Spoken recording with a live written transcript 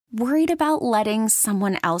Worried about letting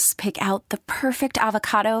someone else pick out the perfect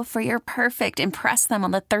avocado for your perfect impress them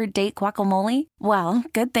on the third date guacamole? Well,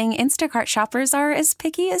 good thing Instacart shoppers are as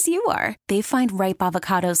picky as you are. They find ripe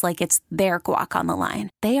avocados like it's their guac on the line.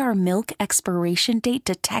 They are milk expiration date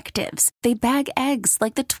detectives. They bag eggs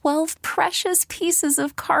like the 12 precious pieces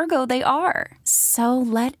of cargo they are. So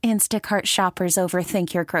let Instacart shoppers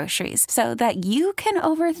overthink your groceries so that you can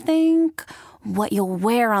overthink what you'll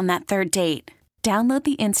wear on that third date. Download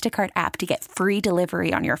the Instacart app to get free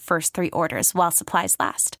delivery on your first 3 orders while supplies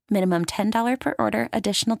last. Minimum $10 per order.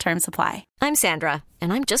 Additional terms apply. I'm Sandra,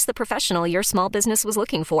 and I'm just the professional your small business was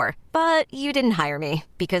looking for. But you didn't hire me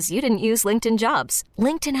because you didn't use LinkedIn Jobs.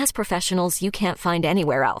 LinkedIn has professionals you can't find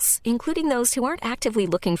anywhere else, including those who aren't actively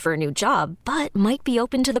looking for a new job, but might be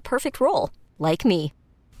open to the perfect role, like me.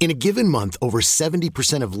 In a given month, over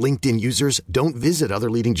 70% of LinkedIn users don't visit other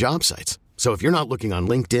leading job sites. So if you're not looking on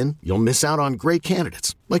LinkedIn, you'll miss out on great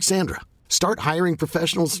candidates like Sandra. Start hiring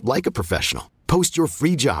professionals like a professional. Post your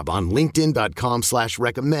free job on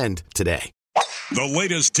linkedin.com/recommend today. The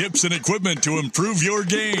latest tips and equipment to improve your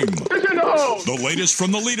game. The latest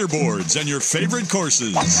from the leaderboards and your favorite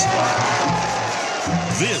courses.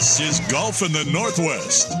 This is Golf in the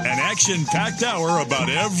Northwest, an action-packed hour about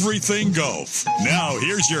everything golf. Now,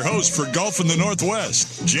 here's your host for Golf in the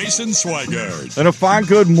Northwest, Jason Swigard. And a fine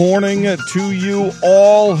good morning to you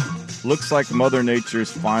all. Looks like Mother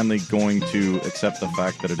Nature's finally going to accept the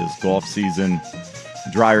fact that it is golf season.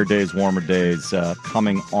 Drier days, warmer days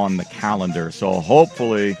coming on the calendar. So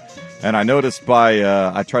hopefully, and I noticed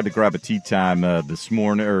I tried to grab a tee time this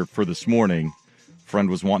morning. Friend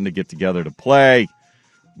was wanting to get together to play.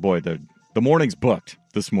 Boy, the morning's booked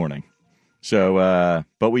this morning. So,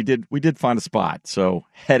 but we did find a spot. So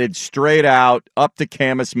headed straight up to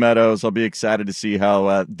Camas Meadows. I'll be excited to see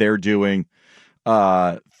how they're doing.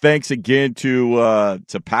 Thanks again to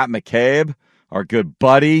Pat McCabe, our good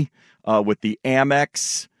buddy, with the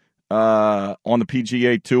Amex on the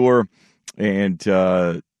PGA Tour, and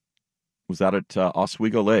was out at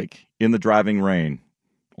Oswego Lake in the driving rain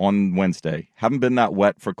on Wednesday. Haven't been that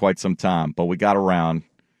wet for quite some time, but we got around.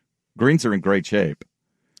 Greens are in great shape.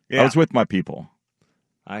 Yeah. I was with my people.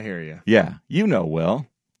 I hear you. Yeah. You know, Will.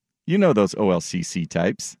 You know those OLCC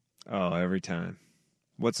types. Oh, every time.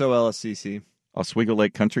 What's OLCC? Oswego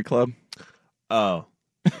Lake Country Club. Oh,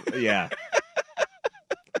 yeah.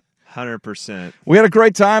 100%. We had a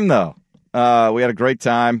great time, though. We had a great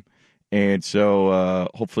time, and so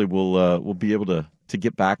hopefully we'll be able to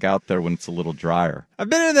get back out there when it's a little drier. I've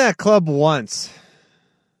been in that club once.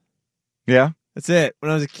 Yeah? That's it. When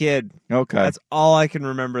I was a kid. Okay. That's all I can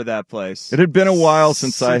remember that place. It had been a while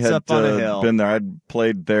since I had been there. I'd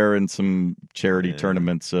played there in some charity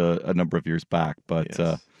tournaments a number of years back, but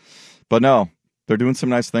yes. But no, they're doing some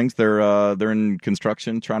nice things. They're in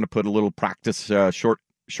construction, trying to put a little practice short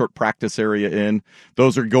practice area in.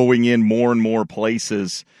 Those are going in more and more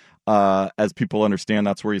places as people understand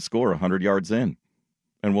that's where you score 100 yards in.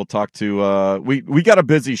 And we'll talk to we got a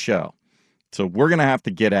busy show. So we're going to have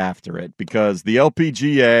to get after it because the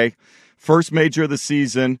LPGA, first major of the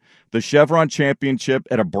season, the Chevron Championship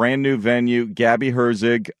at a brand new venue. Gabby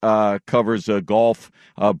Herzig covers golf,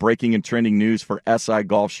 breaking and trending news for SI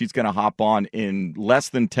Golf. She's going to hop on in less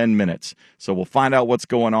than 10 minutes. So we'll find out what's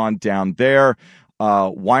going on down there.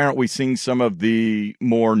 Why aren't we seeing some of the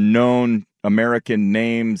more known American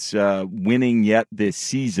names winning yet this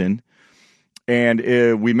season? And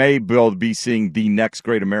we may be seeing the next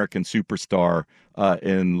great American superstar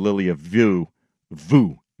in Lilia Vu.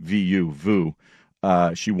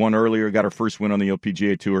 She won earlier, got her first win on the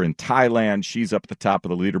LPGA Tour in Thailand. She's up at the top of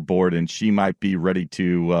the leaderboard, and she might be ready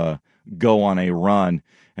to go on a run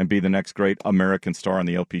and be the next great American star on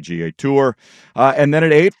the LPGA Tour. And then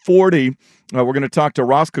at 8:40, we're going to talk to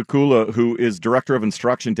Ross Kukula, who is Director of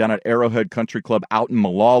Instruction down at Arrowhead Country Club out in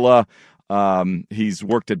Malala. He's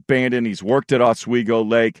worked at Bandon, he's worked at Oswego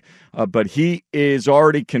Lake, but he is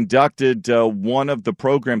already conducted one of the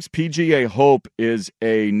programs. PGA Hope is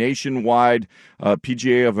a nationwide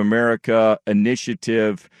PGA of America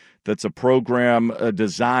initiative that's a program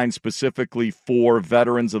designed specifically for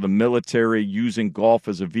veterans of the military using golf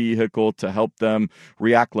as a vehicle to help them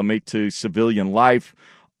reacclimate to civilian life.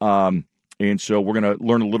 And so we're going to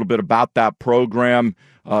learn a little bit about that program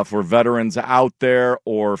for veterans out there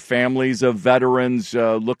or families of veterans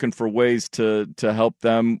looking for ways to help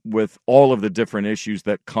them with all of the different issues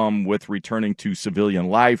that come with returning to civilian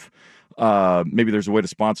life. maybe there's a way to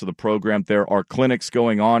sponsor the program. There are clinics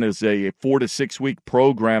going on as a 4 to 6 week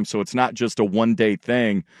program, so it's not just a one-day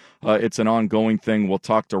thing. It's an ongoing thing. We'll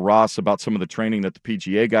talk to Ross about some of the training that the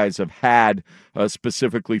PGA guys have had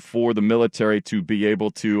specifically for the military to be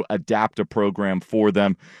able to adapt a program for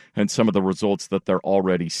them and some of the results that they're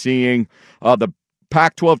already seeing. The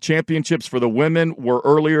Pac-12 championships for the women were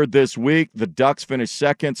earlier this week. The Ducks finished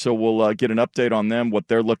second, so we'll get an update on them, what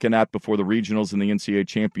they're looking at before the regionals and the NCAA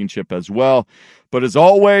championship as well. But as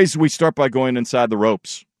always, we start by going inside the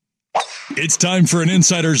ropes. It's time for an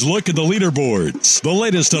insider's look at the leaderboards, the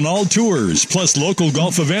latest on all tours, plus local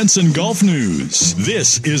golf events and golf news.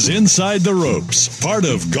 This is Inside the Ropes, part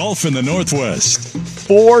of Golf in the Northwest.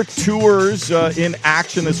 4 tours in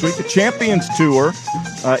action this week. The Champions Tour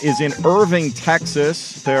is in Irving,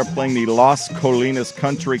 Texas. They're playing the Las Colinas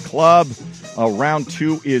Country Club. Round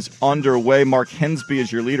 2 is underway. Mark Hensby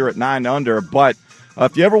is your leader at 9 under. But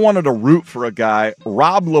if you ever wanted to root for a guy,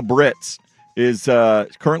 Rob Labritz is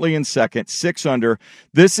currently in second, 6 under.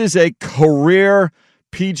 This is a career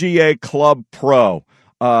PGA Club pro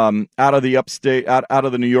out of the upstate, out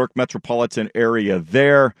of the New York metropolitan area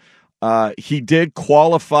there. He did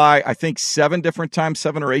qualify, I think, 7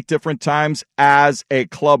 or 8 different times as a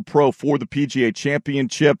club pro for the PGA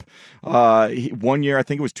Championship. One year, I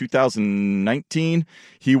think it was 2019,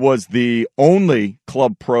 he was the only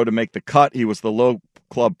club pro to make the cut. He was the low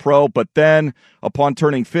club pro, but then upon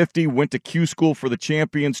turning 50, went to Q School for the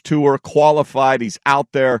Champions Tour, qualified. He's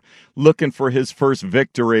out there looking for his first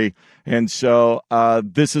victory. And so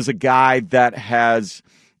this is a guy that has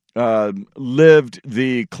lived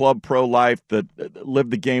the club pro life, that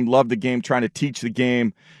lived the game, loved the game, trying to teach the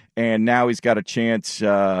game, and now he's got a chance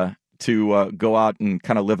to go out and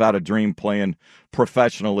kind of live out a dream playing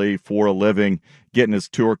professionally for a living, getting his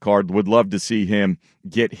tour card. Would love to see him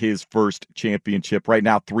get his first championship. Right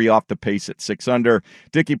now, 3 off the pace at 6 under.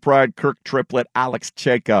 Dickie Pride, Kirk Triplett, Alex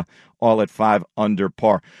Cheka, all at 5 under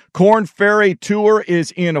par. Corn Ferry Tour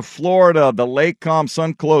is in Florida. The Lakecom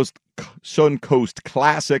Suncoast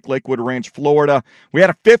Classic, Lakewood Ranch, Florida. We had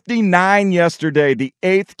a 59 yesterday, the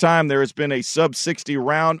 8th time there has been a sub-60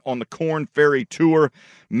 round on the Corn Ferry Tour.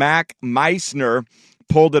 Mac Meissner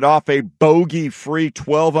pulled it off, a bogey-free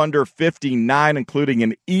 12 under 59, including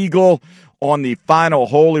an eagle on the final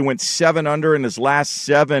hole. He went 7 under in his last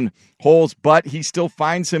 7 holes, but he still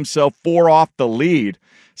finds himself 4 off the lead.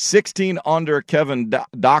 16 under Kevin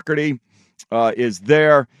Doherty is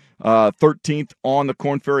there. 13th on the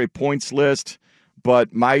Corn Ferry points list,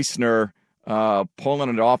 but Meissner pulling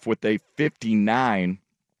it off with a 59,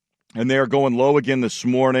 and they are going low again this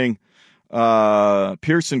morning.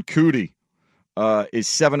 Pearson Cootie is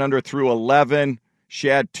 7 under through 11.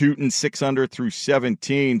 Shad Tootin 6 under through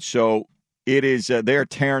 17. So it is they're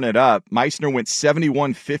tearing it up. Meissner went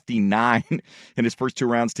 71-59 in his first 2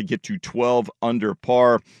 rounds to get to 12 under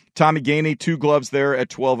par. Tommy Gainey, 2 gloves there at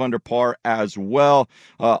 12 under par as well.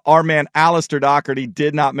 Our man Alistair Doherty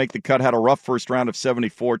did not make the cut, had a rough first round of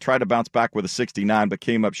 74, tried to bounce back with a 69, but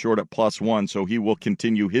came up short at +1, so he will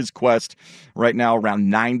continue his quest right now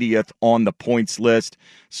around 90th on the points list.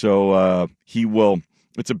 So he will.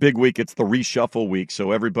 It's a big week. It's the reshuffle week,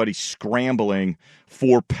 so everybody's scrambling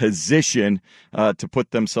for position to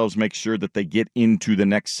put themselves, make sure that they get into the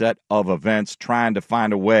next set of events, trying to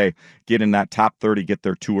find a way, get in that top 30, get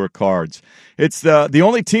their tour cards. It's the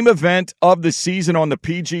only team event of the season on the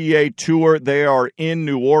PGA Tour. They are in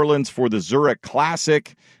New Orleans for the Zurich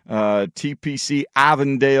Classic, TPC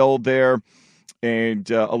Avondale there,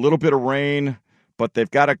 and a little bit of rain, but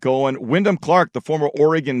they've got it going. Wyndham Clark, the former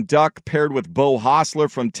Oregon Duck, paired with Bo Hostler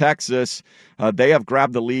from Texas. They have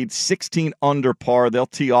grabbed the lead, 16 under par. They'll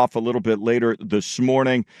tee off a little bit later this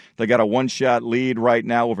morning. They got a 1-shot lead right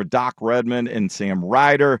now over Doc Redman and Sam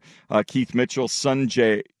Ryder. Keith Mitchell, Sung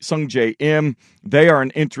Jae Im. They are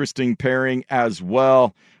an interesting pairing as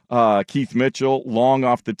well. Keith Mitchell, long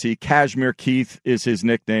off the tee. Cashmere Keith is his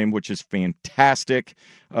nickname, which is fantastic.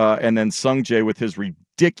 And then Sung Jae with his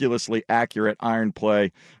ridiculously accurate iron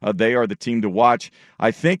play. They are the team to watch.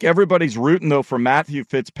 I think everybody's rooting, though, for Matthew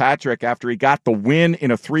Fitzpatrick after he got the win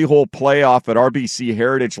in a 3-hole playoff at RBC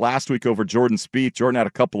Heritage last week over Jordan Spieth. Jordan had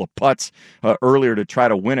a couple of putts earlier to try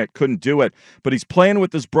to win it. Couldn't do it. But he's playing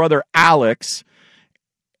with his brother Alex.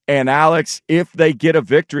 And Alex, if they get a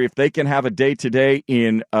victory, if they can have a day today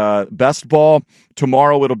in best ball,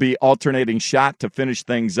 tomorrow it'll be alternating shot to finish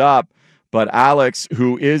things up. But Alex,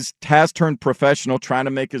 who has turned professional, trying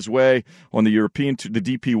to make his way on the the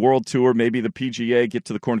DP World Tour, maybe the PGA, get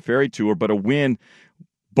to the Corn Ferry Tour, but a win.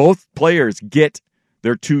 Both players get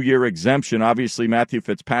their 2-year exemption. Obviously, Matthew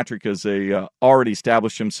Fitzpatrick has already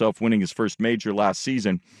established himself, winning his first major last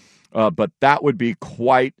season. but that would be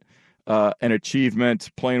quite an achievement,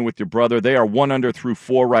 playing with your brother. They are 1 under through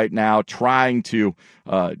 4 right now, trying to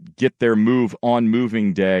get their move on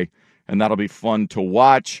moving day, and that'll be fun to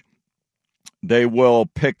watch. They will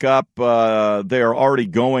pick up, they are already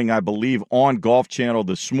going, I believe, on Golf Channel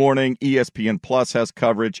this morning. ESPN Plus has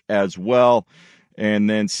coverage as well, and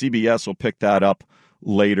then CBS will pick that up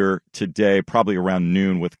later today, probably around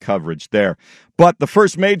noon with coverage there. But the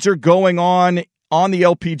first major going on the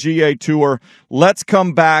LPGA Tour. Let's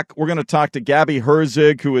come back. We're going to talk to Gabby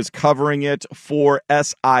Herzig, who is covering it for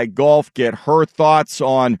SI Golf, get her thoughts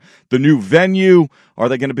on the new venue. Are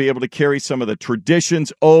they going to be able to carry some of the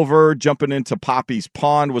traditions over? Jumping into Poppy's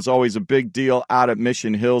Pond was always a big deal out at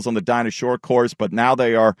Mission Hills on the Dinah Shore course, but now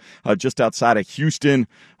they are just outside of Houston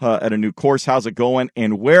at a new course. How's it going?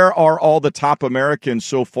 And where are all the top Americans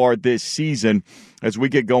so far this season? As we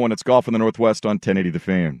get going, it's Golf in the Northwest on 1080 The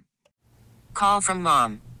Fan. Call from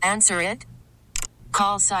mom. Answer it.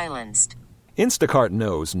 Call silenced. Instacart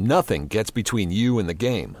knows nothing gets between you and the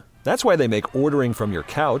game. That's why they make ordering from your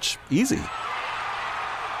couch easy.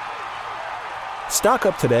 Stock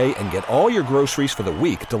up today and get all your groceries for the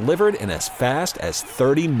week delivered in as fast as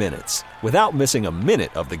 30 minutes without missing a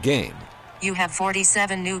minute of the game. You have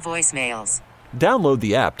 47 new voicemails. Download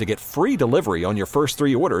the app to get free delivery on your first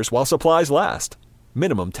 3 orders while supplies last.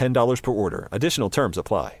 Minimum $10 per order. Additional terms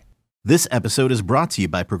apply. This episode is brought to you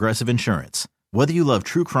by Progressive Insurance. Whether you love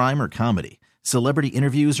true crime or comedy, celebrity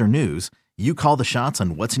interviews or news, you call the shots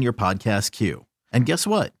on what's in your podcast queue. And guess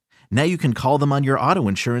what? Now you can call them on your auto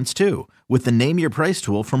insurance too with the Name Your Price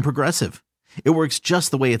tool from Progressive. It works just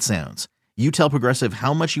the way it sounds. You tell Progressive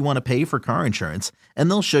how much you want to pay for car insurance, and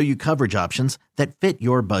they'll show you coverage options that fit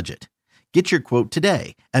your budget. Get your quote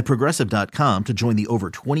today at Progressive.com to join the over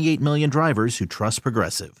 28 million drivers who trust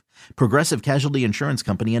Progressive. Progressive Casualty Insurance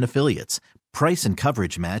Company and Affiliates. Price and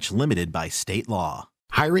coverage match limited by state law.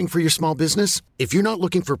 Hiring for your small business? If you're not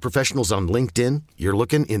looking for professionals on LinkedIn, you're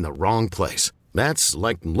looking in the wrong place. That's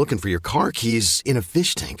like looking for your car keys in a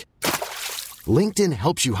fish tank. LinkedIn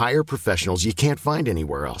helps you hire professionals you can't find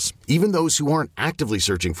anywhere else, even those who aren't actively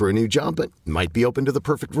searching for a new job but might be open to the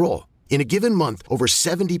perfect role. In a given month, over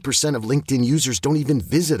 70% of LinkedIn users don't even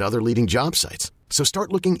visit other leading job sites. So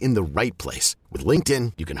start looking in the right place. With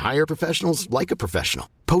LinkedIn, you can hire professionals like a professional.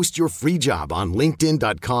 Post your free job on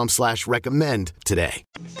linkedin.com/recommend today.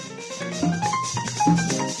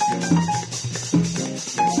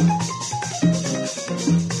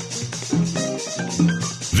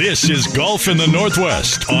 This is Golf in the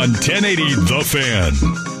Northwest on 1080 The Fan.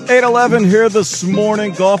 8:11 here this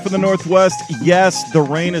morning. Golf in the Northwest. Yes, the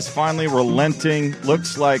rain is finally relenting.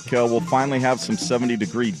 Looks like we'll finally have some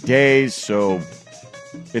 70-degree days, so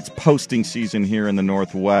it's posting season here in the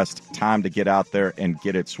Northwest. Time to get out there and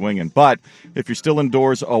get it swinging. But if you're still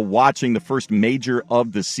indoors watching the first major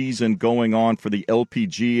of the season going on for the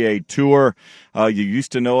LPGA Tour, you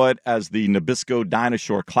used to know it as the Nabisco Dinah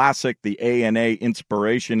Shore Classic, the ANA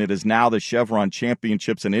Inspiration. It is now the Chevron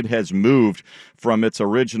Championships, and it has moved from its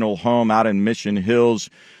original home out in Mission Hills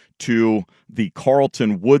to the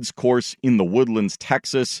Carlton Woods course in the Woodlands,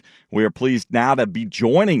 Texas. We are pleased now to be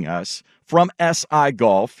joining us from SI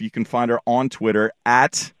Golf. You can find her on Twitter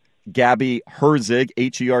at Gabby Herzig,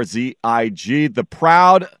 Herzig, the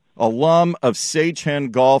proud alum of Sage Hen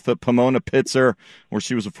Golf at Pomona Pitzer, where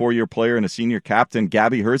she was a 4-year player and a senior captain.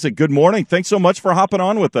 Gabby Herzig, good morning. Thanks so much for hopping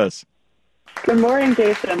on with us. Good morning,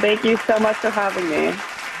 Jason. Thank you so much for having me.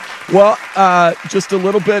 Well, just a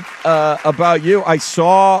little bit about you. I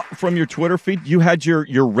saw from your Twitter feed you had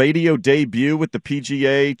your radio debut with the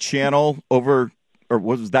PGA channel over, or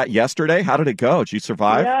was that yesterday? How did it go? Did you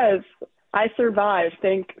survive? Yes, I survived.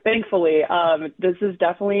 Thankfully, this is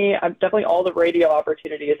definitely all the radio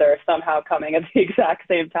opportunities are somehow coming at the exact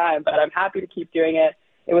same time. But I'm happy to keep doing it.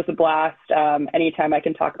 It was a blast. Anytime I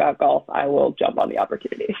can talk about golf, I will jump on the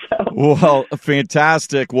opportunity. So. Well,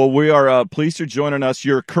 fantastic. Well, we are pleased you're joining us.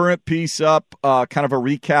 Your current piece up, kind of a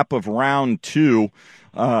recap of round 2,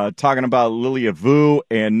 talking about Lilia Vu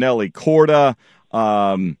and Nelly Korda.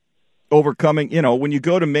 Overcoming, when you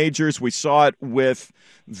go to majors, we saw it with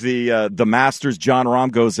the Masters. John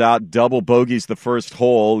Rahm goes out, double bogeys the first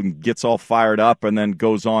hole, and gets all fired up, and then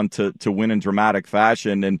goes on to win in dramatic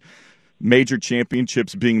fashion. And major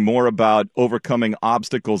championships being more about overcoming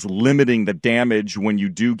obstacles, limiting the damage when you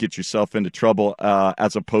do get yourself into trouble,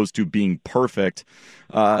 as opposed to being perfect.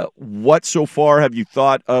 What so far have you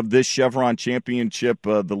thought of this Chevron Championship,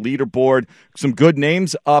 the leaderboard? Some good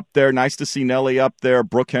names up there. Nice to see Nelly up there.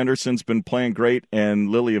 Brooke Henderson's been playing great,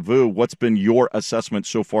 and Lilia Vu. What's been your assessment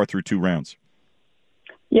so far through 2 rounds?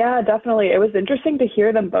 Yeah, definitely. It was interesting to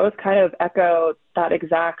hear them both kind of echo that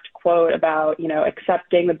exact quote about,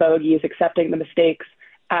 accepting the bogeys, accepting the mistakes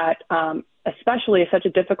at especially such a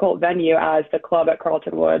difficult venue as the club at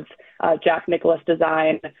Carlton Woods, Jack Nicklaus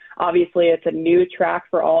design. Obviously, it's a new track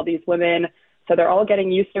for all these women, so they're all getting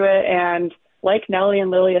used to it. And like Nellie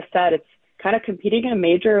and Lilia said, it's kind of competing in a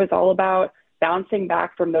major is all about bouncing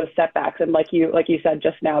back from those setbacks. And like you said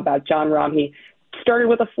just now about John Rahm, he started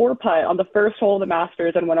with a 4-putt on the first hole of the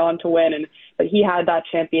Masters and went on to win. But he had that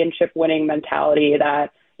championship winning mentality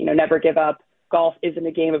that, never give up. Golf isn't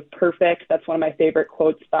a game of perfect. That's one of my favorite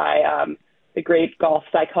quotes by the great golf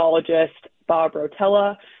psychologist, Bob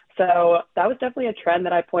Rotella. So that was definitely a trend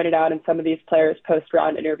that I pointed out in some of these players'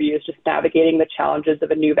 post-round interviews, just navigating the challenges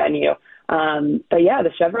of a new venue. But yeah,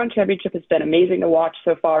 the Chevron Championship has been amazing to watch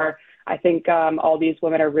so far. I think all these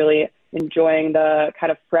women are really enjoying the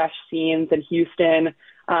kind of fresh scenes in Houston.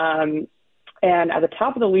 And at the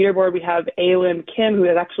top of the leaderboard, we have Alim Kim, who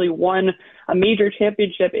has actually won a major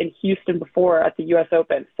championship in Houston before at the U.S.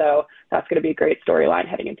 Open. So that's going to be a great storyline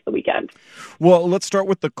heading into the weekend. Well, let's start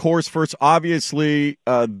with the course first. Obviously,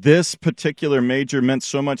 this particular major meant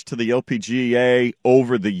so much to the LPGA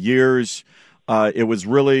over the years. It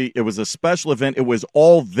was a special event. It was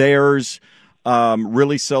all theirs.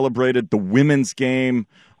 Really celebrated the women's game,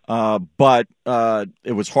 but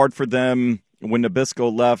it was hard for them when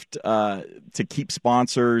Nabisco left to keep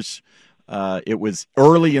sponsors. It was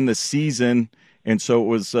early in the season, and so it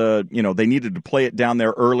was they needed to play it down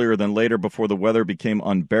there earlier than later before the weather became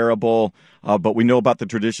unbearable. But we know about the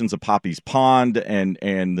traditions of Poppy's Pond and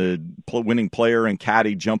the winning player and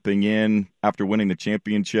caddy jumping in after winning the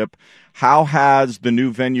championship. How has the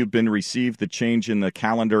new venue been received, the change in the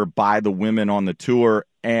calendar by the women on the tour,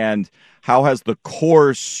 and how has the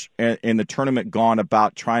course and the tournament gone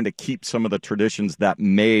about trying to keep some of the traditions that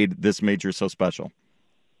made this major so special?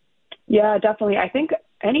 Yeah, definitely. I think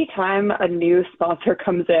anytime a new sponsor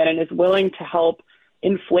comes in and is willing to help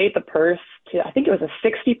inflate the purse to, I think it was a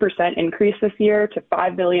 60% increase this year to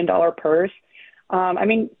 $5 million purse.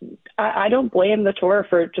 I don't blame the tour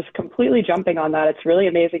for just completely jumping on that. It's really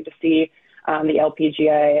amazing to see the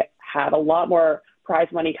LPGA have a lot more prize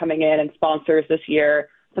money coming in and sponsors this year,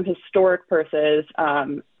 some historic purses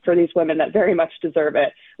for these women that very much deserve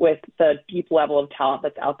it with the deep level of talent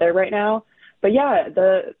that's out there right now. But yeah,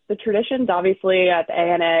 the traditions obviously at the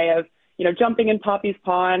ANA of, jumping in Poppy's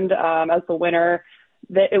Pond as the winner,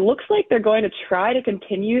 that it looks like they're going to try to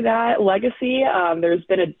continue that legacy. There's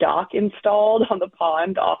been a dock installed on the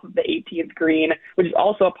pond off of the 18th green, which is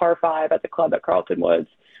also a par 5 at the club at Carlton Woods.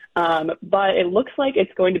 But it looks like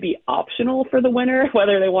it's going to be optional for the winner,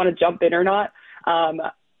 whether they want to jump in or not.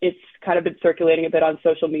 It's kind of been circulating a bit on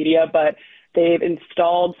social media, but they've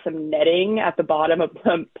installed some netting at the bottom of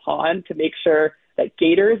the pond to make sure that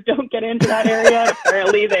gators don't get into that area.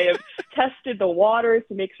 Apparently they have tested the waters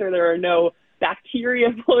to make sure there are no bacteria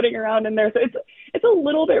floating around in there. So it's a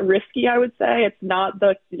little bit risky, I would say. It's not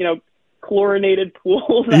the, chlorinated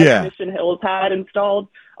pool that Mission Hills had installed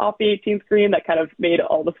off the 18th green that kind of made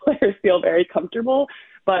all the players feel very comfortable.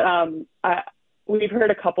 But we've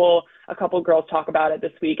heard a couple girls talk about it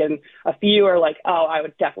this week, and a few are like, oh, I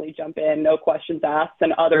would definitely jump in, no questions asked,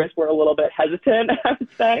 and others were a little bit hesitant, I would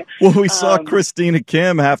say. Well, we saw Christina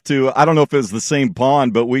Kim have to, I don't know if it was the same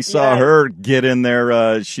pond, but we saw her get in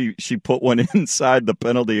there. She put one inside the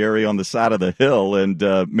penalty area on the side of the hill and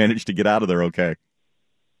managed to get out of there okay.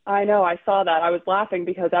 I know, I saw that. I was laughing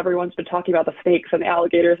because everyone's been talking about the snakes and the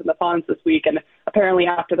alligators in the ponds this week, and apparently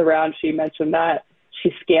after the round she mentioned that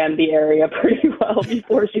she scanned the area pretty well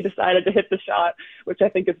before she decided to hit the shot, which I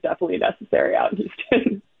think is definitely necessary out in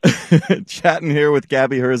Houston. Chatting here with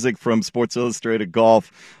Gabby Herzig from Sports Illustrated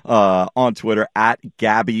Golf on Twitter at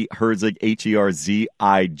Gabby Herzig,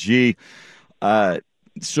 Herzig.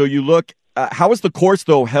 So you look, how was the course,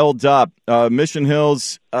 though, held up? Mission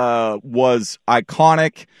Hills was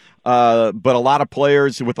iconic. But a lot of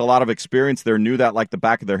players with a lot of experience there knew that like the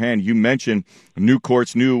back of their hand. You mentioned new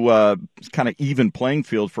courts, new kind of even playing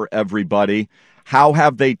field for everybody. How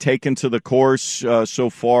have they taken to the course so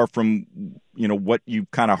far from, what you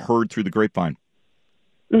kind of heard through the grapevine?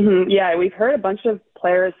 Mm-hmm. Yeah, we've heard a bunch of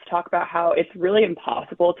players talk about how it's really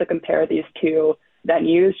impossible to compare these two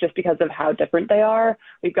venues just because of how different they are.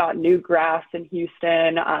 We've got new grass in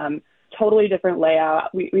Houston, totally different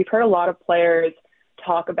layout. We've heard a lot of players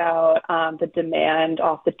talk about the demand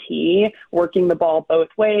off the tee, working the ball both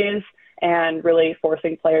ways, and really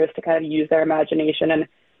forcing players to kind of use their imagination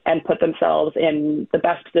and put themselves in the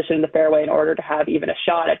best position in the fairway in order to have even a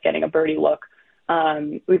shot at getting a birdie look.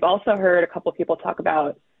 We've also heard a couple of people talk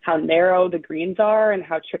about how narrow the greens are and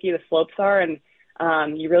how tricky the slopes are. And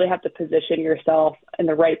You really have to position yourself in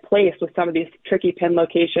the right place with some of these tricky pin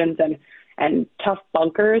locations and tough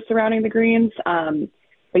bunkers surrounding the greens.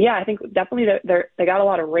 But yeah, I think definitely they got a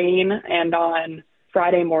lot of rain, and on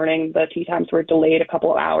Friday morning, the tee times were delayed a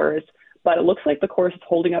couple of hours, but it looks like the course is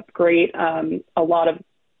holding up great. A lot of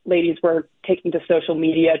ladies were taking to social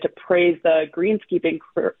media to praise the greenskeeping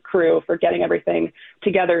crew for getting everything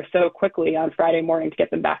together so quickly on Friday morning to get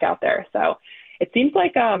them back out there. So it seems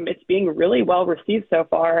like it's being really well received so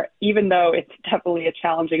far, even though it's definitely a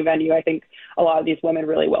challenging venue. I think a lot of these women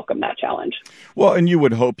really welcome that challenge. Well, and you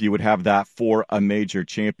would hope you would have that for a major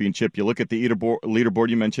championship. You look at the leaderboard,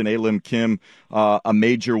 you mentioned Alim Kim, a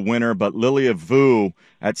major winner, but Lilia Vu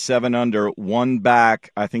at 7 under, one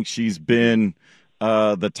back. I think she's been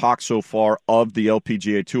the talk so far of the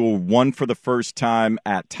LPGA Tour, won for the first time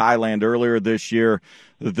at Thailand earlier this year.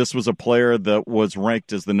 This was a player that was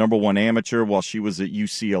ranked as the number 1 amateur while she was at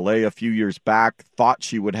UCLA a few years back. Thought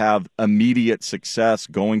she would have immediate success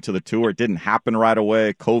going to the tour. It didn't happen right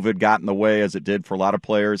away. COVID got in the way, as it did for a lot of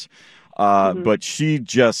players. But she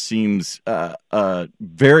just seems a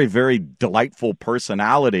very, very delightful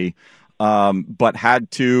personality, but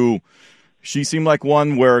had to... She seemed like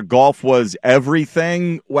one where golf was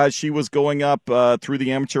everything as she was going up through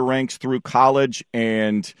the amateur ranks, through college,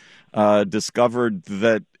 and discovered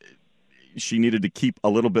that she needed to keep a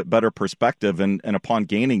little bit better perspective. And upon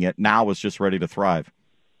gaining it, now was just ready to thrive.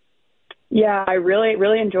 Yeah, I really,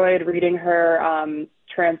 really enjoyed reading her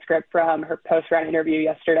transcript from her post-round interview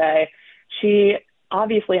yesterday. She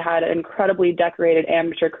obviously had an incredibly decorated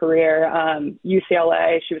amateur career.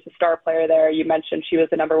 UCLA, she was a star player there. You mentioned she was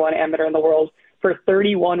the number 1 amateur in the world for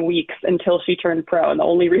 31 weeks until she turned pro. And the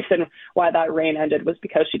only reason why that reign ended was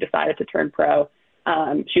because she decided to turn pro.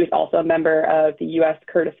 She was also a member of the U.S.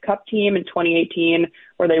 Curtis Cup team in 2018,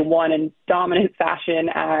 where they won in dominant fashion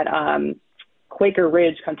at Quaker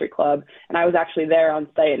Ridge Country Club. And I was actually there on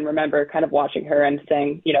site and remember kind of watching her and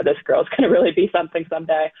saying, you know, this girl's going to really be something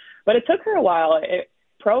someday. But it took her a while.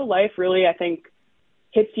 Pro life really, I think,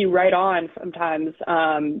 hits you right on sometimes.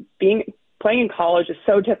 Playing in college is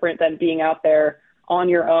so different than being out there on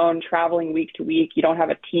your own, traveling week to week. You don't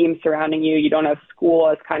have a team surrounding you. You don't have school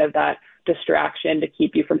as kind of that distraction to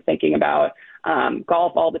keep you from thinking about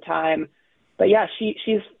golf all the time. But yeah,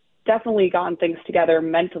 she's definitely gotten things together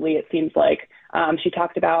mentally, it seems like. She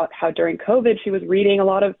talked about how during COVID she was reading a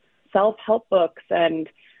lot of self-help books and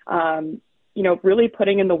really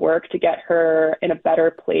putting in the work to get her in a better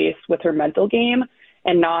place with her mental game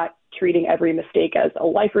and not treating every mistake as a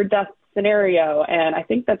life or death scenario. And I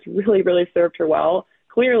think that's really, really served her well,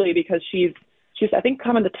 clearly, because she's I think,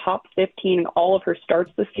 come in the top 15 in all of her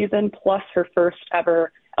starts this season, plus her first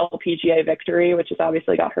ever LPGA victory, which has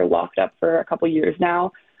obviously got her locked up for a couple years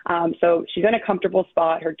now. So she's in a comfortable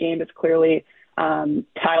spot. Her game is clearly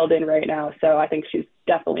tiled in right now. So I think she's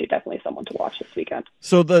definitely someone to watch this weekend.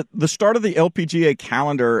 So the start of the LPGA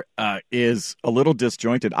calendar is a little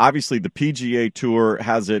disjointed. Obviously, the PGA Tour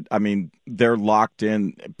has it. I mean, they're locked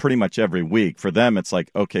in pretty much every week. For them, it's like,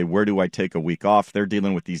 okay, where do I take a week off? They're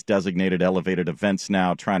dealing with these designated elevated events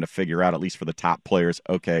now, trying to figure out, at least for the top players,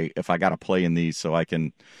 okay, if I got to play in these so I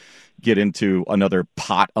can get into another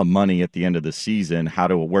pot of money at the end of the season,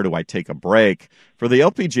 where do I take a break? For the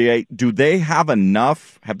LPGA, do they have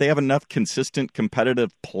enough consistent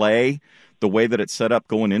competitive play the way that it's set up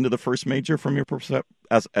going into the first major from your perspective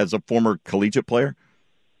as a former collegiate player?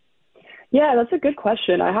 Yeah, that's a good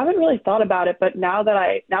question. I haven't really thought about it, but now that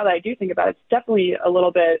I do think about it, it's definitely a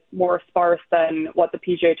little bit more sparse than what the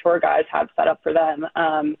PGA Tour guys have set up for them.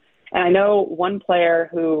 And I know one player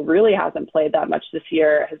who really hasn't played that much this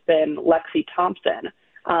year has been Lexi Thompson.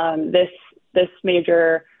 This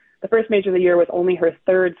major, the first major of the year, was only her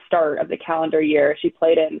third start of the calendar year. She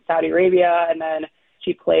played in Saudi Arabia, and then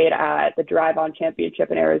she played at the Chevron Championship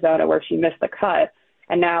in Arizona, where she missed the cut,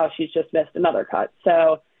 and now she's just missed another cut.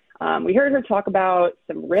 So we heard her talk about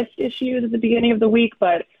some wrist issues at the beginning of the week,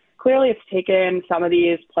 but clearly it's taken some of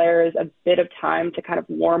these players a bit of time to kind of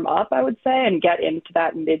warm up, I would say, and get into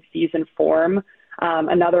that mid-season form.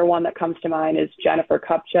 Another one that comes to mind is Jennifer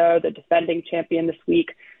Kupcho, the defending champion this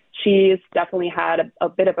week. She's definitely had a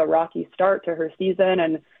bit of a rocky start to her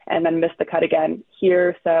season and then missed the cut again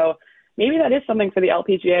here. So maybe that is something for the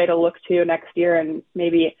LPGA to look to next year, and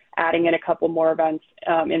maybe adding in a couple more events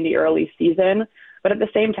in the early season. But at the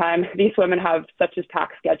same time, these women have such a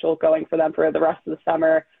packed schedule going for them for the rest of the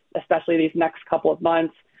summer, especially these next couple of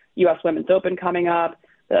months. U.S. Women's Open coming up.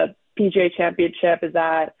 The PGA Championship is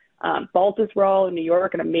at Baltusrol in New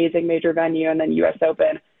York, an amazing major venue, and then U.S.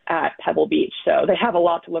 Open at Pebble Beach. So they have a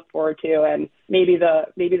lot to look forward to, and maybe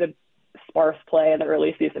the sparse play in the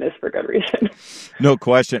early season is for good reason. No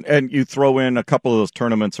question. And you throw in a couple of those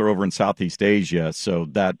tournaments are over in Southeast Asia, so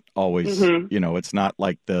that always, it's not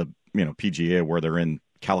like the, PGA where they're in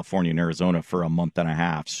California and Arizona for a month and a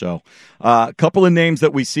half. So a couple of names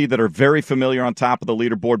that we see that are very familiar on top of the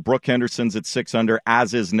leaderboard. Brooke Henderson's at 6 under,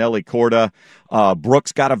 as is Nelly Korda.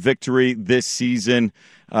 Brooke's got a victory this season.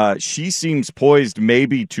 She seems poised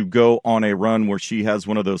maybe to go on a run where she has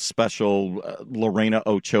one of those special Lorena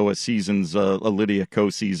Ochoa seasons, a Lydia Ko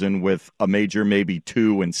season with a major, maybe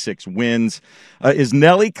 2 and 6 wins. Is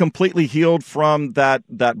Nelly completely healed from that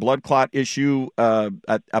blood clot issue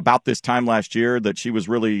about this time last year that she was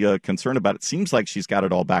really concerned about? It seems like she's got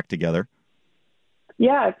it all back together.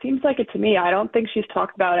 Yeah, it seems like it to me. I don't think she's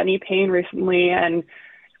talked about any pain recently. And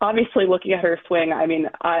obviously looking at her swing, I mean,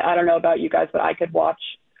 I don't know about you guys, but I could watch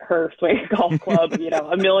her swing at Golf Club,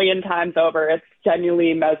 a million times over. It's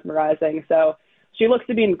genuinely mesmerizing. So she looks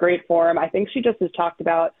to be in great form. I think she just has talked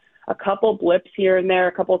about a couple blips here and there,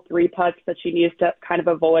 a couple 3-putts that she needs to kind of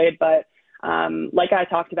avoid. But like I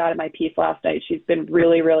talked about in my piece last night, she's been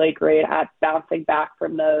really, really great at bouncing back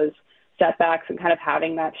from those setbacks and kind of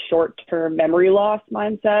having that short-term memory loss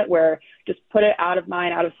mindset where just put it out of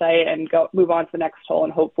mind, out of sight, and move on to the next hole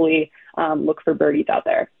and hopefully look for birdies out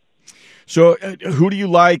there. So who do you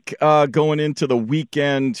like going into the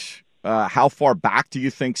weekend? How far back do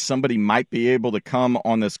you think somebody might be able to come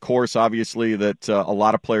on this course? Obviously, that a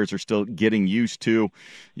lot of players are still getting used to.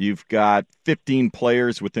 You've got 15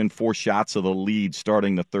 players within 4 shots of the lead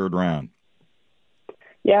starting the third round.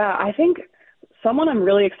 Yeah, I think someone I'm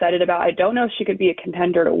really excited about, I don't know if she could be a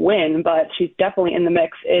contender to win, but she's definitely in the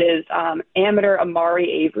mix, is amateur Amari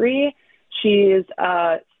Avery. She's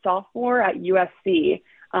a sophomore at USC.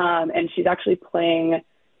 And she's actually playing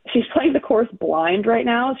the course blind right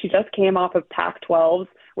now. She just came off of Pac-12s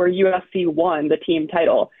where USC won the team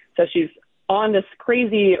title. So she's on this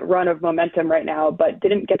crazy run of momentum right now, but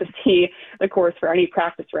didn't get to see the course for any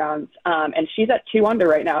practice rounds. And she's at 2 under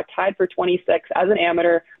right now, tied for 26 as an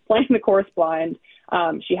amateur, playing the course blind.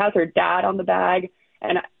 She has her dad on the bag.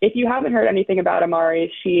 And if you haven't heard anything about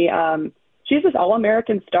Amari, she's this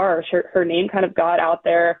All-American star. Her name kind of got out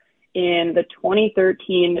there in the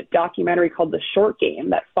 2013 documentary called The Short Game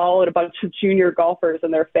that followed a bunch of junior golfers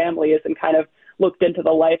and their families and kind of looked into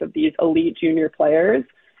the life of these elite junior players.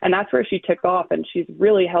 And that's where she took off, and she's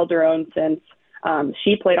really held her own since.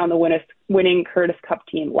 She played on the winning Curtis Cup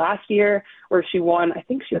team last year, where she won, I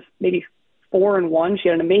think she was maybe 4-1. She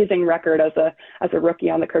had an amazing record as a rookie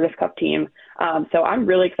on the Curtis Cup team. So I'm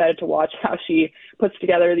really excited to watch how she puts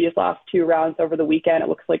together these last 2 rounds over the weekend. It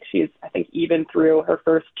looks like she's, I think, even through her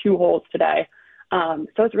first 2 holes today.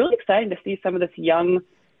 So it's really exciting to see some of this young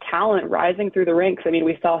talent rising through the ranks. I mean,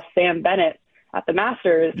 we saw Sam Bennett at the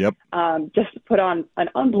Masters just put on an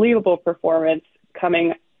unbelievable performance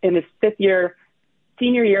coming in his senior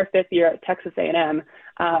year, 5th year at Texas A&M.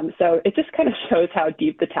 So it just kind of shows how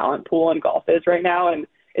deep the talent pool in golf is right now, and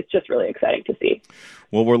it's just really exciting to see.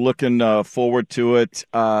 Well, we're looking forward to it.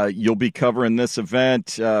 You'll be covering this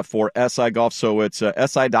event for SI Golf, so it's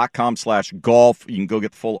si.com/golf. You can go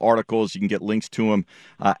get the full articles. You can get links to them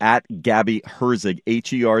at Gabby Herzig,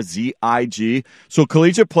 Herzig. So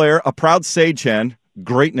collegiate player, a proud sage hen,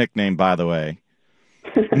 great nickname, by the way.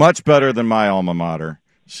 Much better than my alma mater.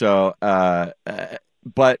 So,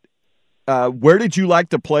 but where did you like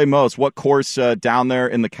to play most? What course down there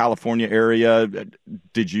in the California area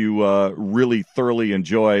did you really thoroughly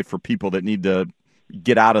enjoy for people that need to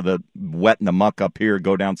get out of the wet and the muck up here,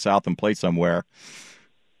 go down south and play somewhere?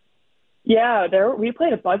 Yeah, we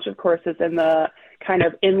played a bunch of courses in the kind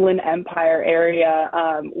of Inland Empire area.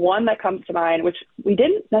 One that comes to mind, which we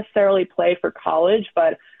didn't necessarily play for college,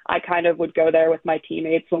 but I kind of would go there with my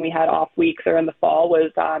teammates when we had off weeks or in the fall,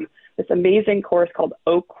 was this amazing course called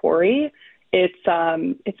Oak Quarry. It's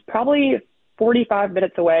probably 45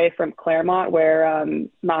 minutes away from Claremont, where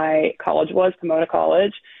my college was, Pomona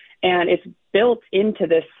College, and it's built into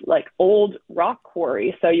this like old rock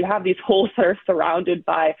quarry. So you have these holes that are surrounded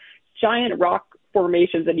by giant rock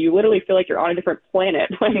formations, and you literally feel like you're on a different planet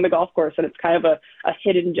playing the golf course. And it's kind of a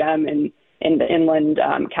hidden gem in the inland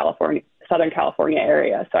Southern California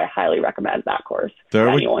area. So I highly recommend that course to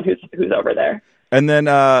anyone who's over there. And then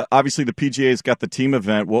obviously the PGA's got the team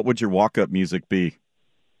event. What would your walk-up music be?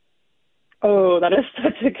 Oh, that is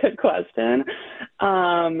such a good question.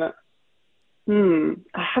 I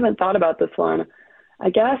haven't thought about this one. I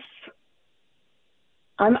guess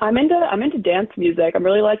I'm into dance music. I'm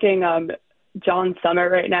really liking John Summit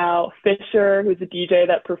right now. Fisher, who's a DJ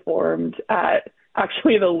that performed at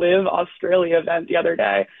actually the Live Australia event the other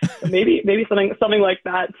day. So maybe something like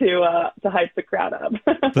that to hype the crowd up.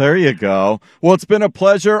 There you go. Well, it's been a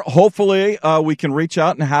pleasure. Hopefully, we can reach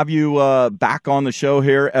out and have you back on the show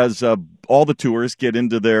here as all the tours get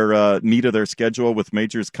into their meat of their schedule with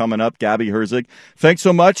majors coming up. Gabby Herzig, thanks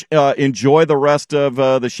so much. Enjoy the rest of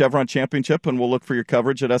the Chevron Championship, and we'll look for your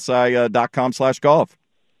coverage at si.com/golf.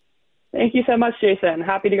 Thank you so much, Jason.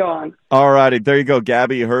 Happy to go on. All righty. There you go.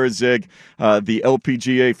 Gabby Herzig, the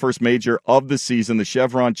LPGA first major of the season, the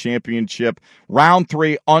Chevron Championship. Round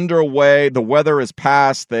 3 underway. The weather is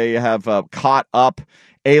past. They have caught up.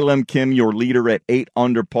 Alim Kim, your leader, at 8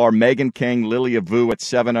 under par. Megan Kang, Lilia Vu at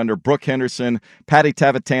 7 under. Brooke Henderson, Patty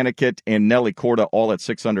Tavatanikit, and Nelly Korda all at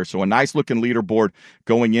 6 under. So a nice-looking leaderboard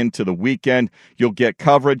going into the weekend. You'll get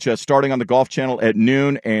coverage starting on the Golf Channel at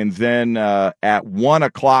noon, and then at 1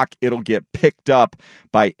 o'clock, it'll get picked up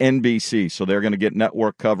by NBC. So they're going to get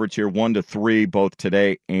network coverage here 1 to 3, both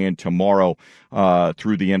today and tomorrow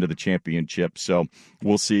through the end of the championship. So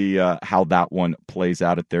we'll see how that one plays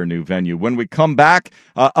out at their new venue. When we come back,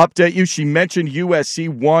 update you. She mentioned USC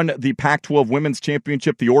won the Pac-12 Women's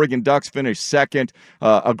Championship. The Oregon Ducks finished second.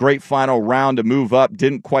 A great final round to move up.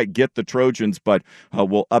 Didn't quite get the Trojans, but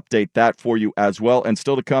we'll update that for you as well. And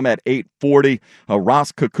still to come at 8:40,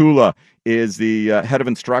 Ross Kukula is the head of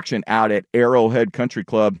instruction out at Arrowhead Country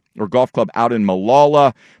Club or Golf Club out in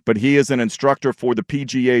Malala, but he is an instructor for the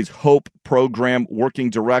PGA's HOPE program,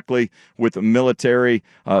 working directly with military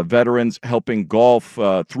veterans, helping golf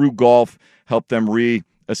through golf, help them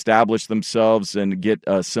reestablish themselves and get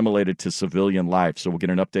assimilated to civilian life. So we'll get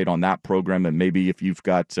an update on that program, and maybe if you've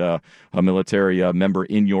got a military member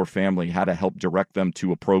in your family, how to help direct them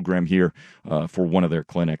to a program here for one of their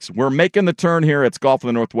clinics. We're making the turn here. It's Golf in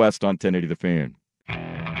the Northwest on 1080 The Fan.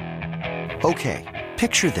 Okay,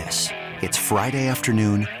 picture this. It's Friday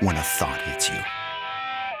afternoon when a thought hits you.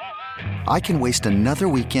 I can waste another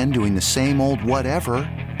weekend doing the same old whatever,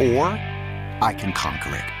 or I can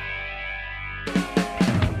conquer it.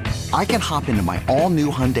 I can hop into my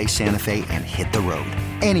all-new Hyundai Santa Fe and hit the road.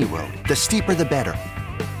 Any road. The steeper, the better.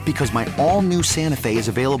 Because my all-new Santa Fe is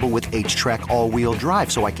available with H-Track all-wheel drive,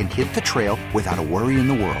 so I can hit the trail without a worry in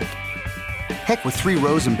the world. Heck, with 3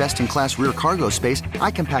 rows and best-in-class rear cargo space, I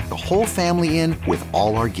can pack the whole family in with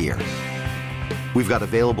all our gear. We've got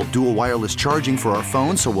available dual wireless charging for our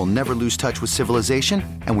phones, so we'll never lose touch with civilization,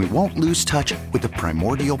 and we won't lose touch with the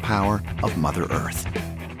primordial power of Mother Earth.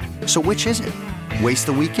 So which is it? Waste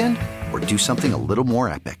the weekend or do something a little more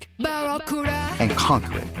epic? And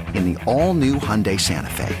conquer it in the all-new Hyundai Santa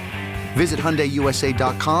Fe. Visit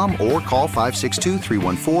HyundaiUSA.com or call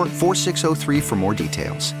 562-314-4603 for more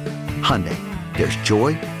details. Hyundai, there's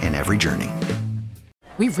joy in every journey.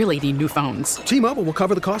 We really need new phones. T-Mobile will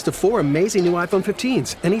cover the cost of 4 amazing new iPhone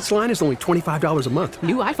 15s, and each line is only $25 a month.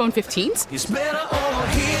 New iPhone 15s? It's better over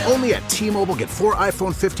here. Only at T-Mobile, get 4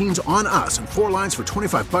 iPhone 15s on us and 4 lines for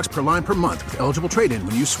 $25 per line per month with eligible trade-in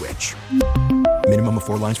when you switch. Minimum of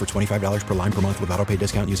 4 lines for $25 per line per month with autopay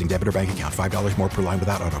discount using debit or bank account. $5 more per line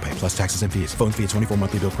without autopay, plus taxes and fees. Phone fee at 24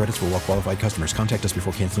 monthly bill credits for well-qualified customers. Contact us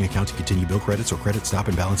before canceling account to continue bill credits or credit stop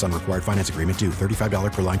and balance on required finance agreement due.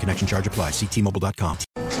 $35 per line connection charge applies. See T-Mobile.com.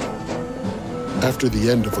 After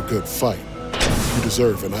the end of a good fight, you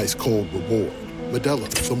deserve an ice-cold reward. Modelo,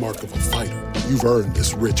 the mark of a fighter. You've earned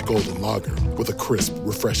this rich golden lager with a crisp,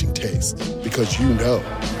 refreshing taste. Because you know,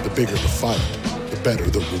 the bigger the fight, the better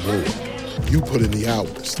the reward. You put in the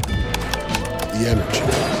hours, the energy,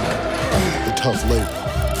 the tough labor.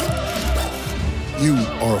 You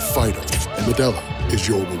are a fighter, and Modelo is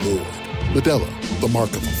your reward. Modelo, the mark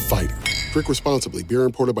of a fighter. Drink responsibly. Beer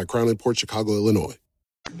imported by Crown Imports, Chicago, Illinois.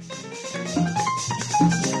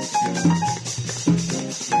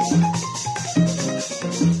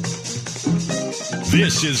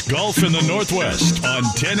 This is Golf in the Northwest on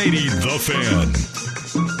 1080 The Fan.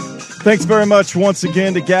 Thanks very much once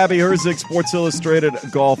again to Gabby Herzig, Sports Illustrated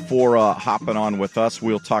Golf, for hopping on with us.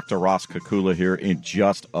 We'll talk to Ross Kukula here in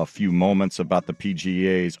just a few moments about the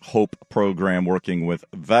PGA's HOPE program working with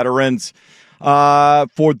veterans.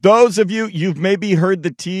 For those of you, you've maybe heard the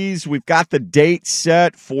tease. We've got the date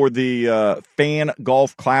set for the Fan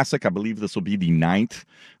Golf Classic. I believe this will be the 9th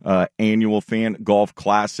annual Fan Golf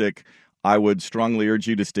Classic. I would strongly urge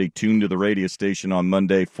you to stay tuned to the radio station on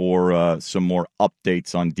Monday for some more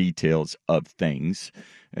updates on details of things.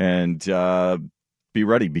 And be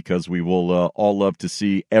ready, because we will all love to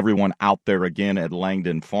see everyone out there again at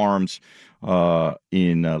Langdon Farms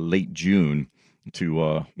in late June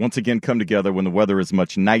to once again come together when the weather is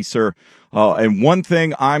much nicer. And one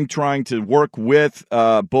thing I'm trying to work with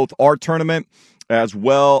both our tournament as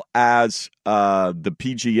well as the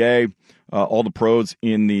PGA all the pros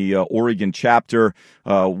in the Oregon chapter.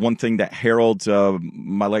 One thing that Harold,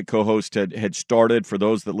 my late co-host, had started, for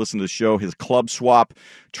those that listen to the show, his club swap,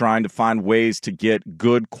 trying to find ways to get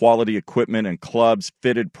good quality equipment and clubs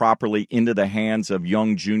fitted properly into the hands of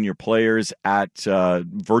young junior players at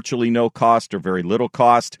virtually no cost or very little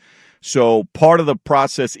cost. So part of the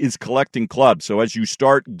process is collecting clubs. So as you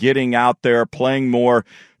start getting out there, playing more,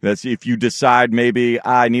 that's if you decide maybe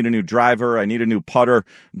I need a new driver, I need a new putter,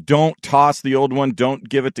 don't toss the old one. Don't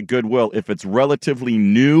give it to Goodwill. If it's relatively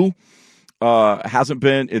new,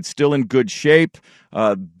 it's still in good shape.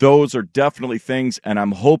 Those are definitely things, and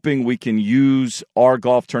I'm hoping we can use our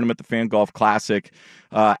golf tournament, the Fan Golf Classic,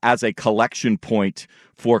 as a collection point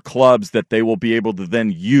for clubs that they will be able to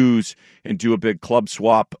then use and do a big club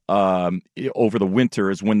swap over the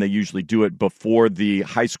winter is when they usually do it before the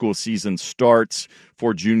high school season starts,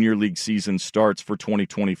 for junior league season starts for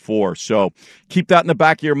 2024. So keep that in the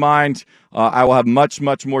back of your mind. I will have much,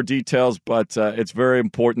 much more details, but it's very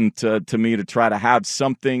important to me to try to have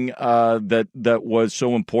something that was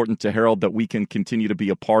so important to Harold that we can continue to be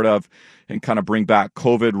a part of and kind of bring back.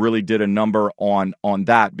 COVID really did a number on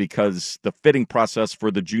that, because the fitting process for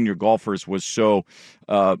the junior golfers was so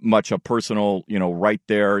much a personal, right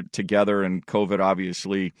there together, and COVID,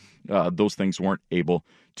 obviously, those things weren't able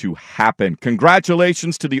to happen.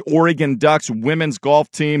 Congratulations to the Oregon Ducks women's golf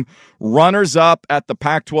team, runners-up at the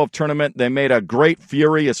Pac-12 tournament. They made a great,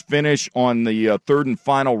 furious finish on the third and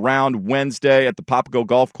final round Wednesday at the Papago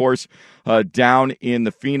Golf Course down in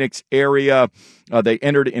the Phoenix area. They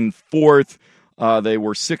entered in fourth. They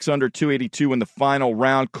were 6 under 282 in the final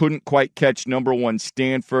round. Couldn't quite catch number one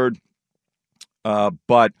Stanford,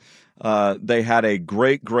 but they had a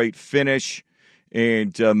great, great finish.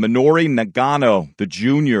 And Minori Nagano, the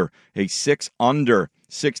junior, a 6 under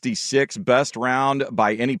 66, best round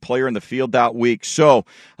by any player in the field that week. So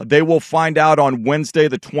they will find out on Wednesday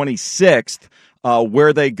the 26th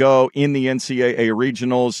where they go in the NCAA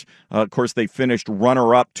regionals. Of course, they finished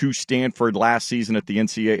runner-up to Stanford last season at the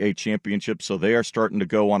NCAA Championship, so they are starting to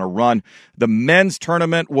go on a run. The men's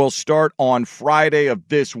tournament will start on Friday of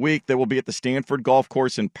this week. They will be at the Stanford Golf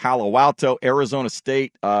Course in Palo Alto. Arizona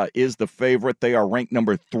State is the favorite. They are ranked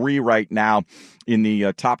number 3 right now in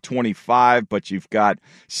the top 25, but you've got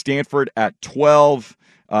Stanford at 12,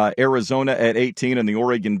 Arizona at 18, and the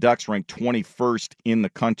Oregon Ducks ranked 21st in the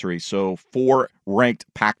country. So 4 ranked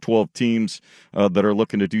Pac-12 teams that are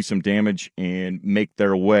looking to do some damage and make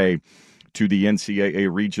their way to the NCAA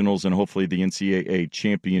regionals and hopefully the NCAA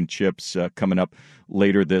championships coming up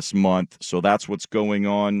later this month. So that's what's going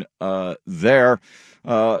on there,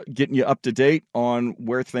 getting you up to date on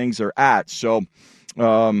where things are at. So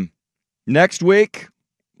next week,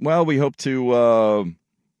 well, we hope to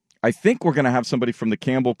I think we're going to have somebody from the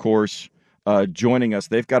Campbell Course joining us.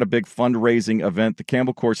 They've got a big fundraising event. The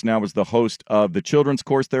Campbell Course now is the host of the Children's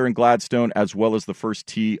Course there in Gladstone, as well as the First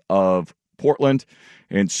Tee of Portland.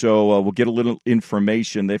 And so we'll get a little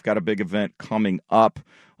information. They've got a big event coming up.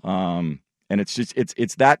 And it's just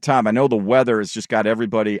it's that time. I know the weather has just got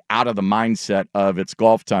everybody out of the mindset of it's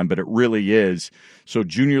golf time, but it really is. So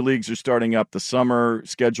junior leagues are starting up. The summer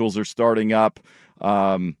schedules are starting up.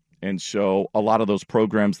 And so a lot of those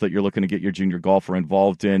programs that you're looking to get your junior golfer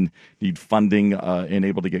involved in need funding and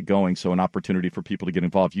able to get going. So an opportunity for people to get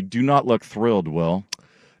involved. You do not look thrilled, Will.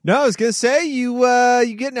 No, I was going to say, you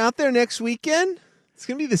getting out there next weekend? It's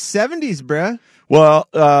going to be the 70s, bruh. Well,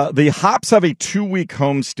 the Hops have a 2-week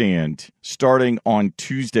homestand starting on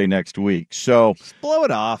Tuesday next week. So just blow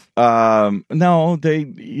it off. No,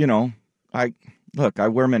 I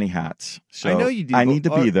wear many hats. So I know you do. I need to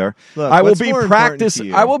be there. Look, I will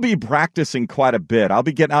be practicing quite a bit. I'll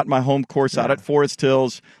be getting out in my home course out at Forest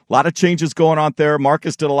Hills. A lot of changes going on there.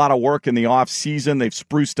 Marcus did a lot of work in the off season. They've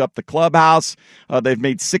spruced up the clubhouse. They've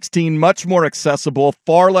made 16 much more accessible,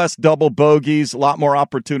 far less double bogeys, a lot more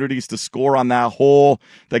opportunities to score on that hole.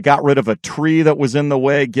 They got rid of a tree that was in the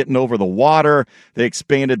way, getting over the water. They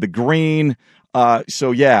expanded the green.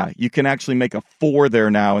 So yeah, you can actually make a 4 there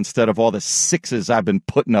now instead of all the 6s I've been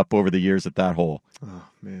putting up over the years at that hole. Oh,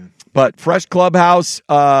 man. But fresh clubhouse,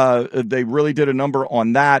 they really did a number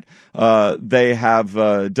on that. They have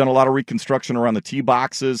done a lot of reconstruction around the tee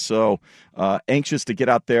boxes, so anxious to get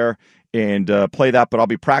out there and play that, but I'll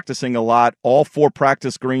be practicing a lot. All 4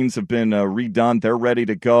 practice greens have been redone. They're ready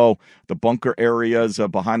to go. The bunker areas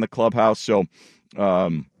behind the clubhouse, so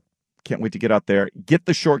can't wait to get out there, get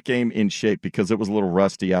the short game in shape because it was a little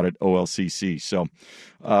rusty out at OLCC. So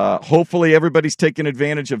hopefully everybody's taking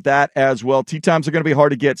advantage of that as well. Tee times are going to be hard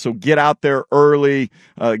to get, so get out there early,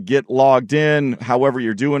 get logged in. However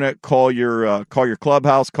you're doing it, call your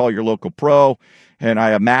clubhouse, call your local pro, And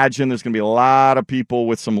I imagine there's going to be a lot of people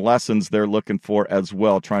with some lessons they're looking for as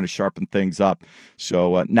well, trying to sharpen things up.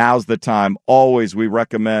 So now's the time. Always, we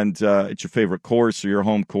recommend at your favorite course or your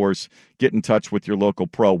home course, get in touch with your local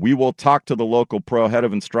pro. We will talk to the local pro head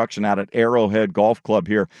of instruction out at Arrowhead Golf Club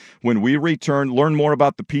here when we return. Learn more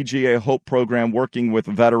about the PGA Hope program, working with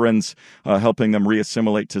veterans, helping them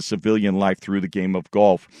reassimilate to civilian life through the game of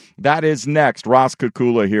golf. That is next. Ross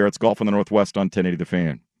Kukula here. It's Golf in the Northwest on 1080 The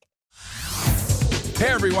Fan. Hey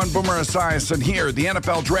everyone, Boomer Esiason here. The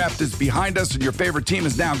NFL Draft is behind us and your favorite team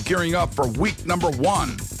is now gearing up for week number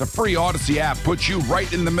 1. The free Odyssey app puts you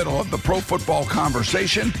right in the middle of the pro football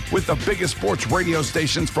conversation with the biggest sports radio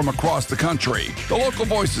stations from across the country. The local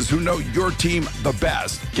voices who know your team the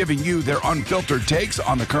best, giving you their unfiltered takes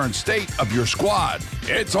on the current state of your squad.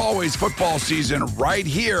 It's always football season right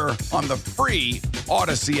here on the free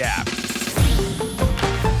Odyssey app.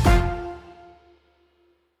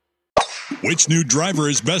 Which new driver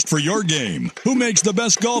is best for your game? Who makes the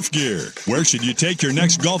best golf gear? Where should you take your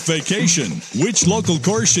next golf vacation? Which local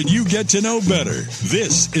course should you get to know better?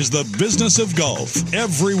 This is the business of golf.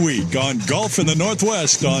 Every week on Golf in the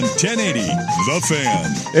Northwest on 1080 The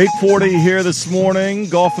Fan. 8:40 here this morning.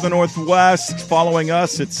 Golf in the Northwest. Following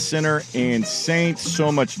us, it's Sinner and Saint.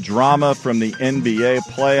 So much drama from the NBA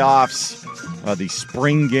playoffs. The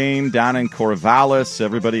spring game down in Corvallis.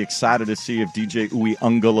 Everybody excited to see if DJ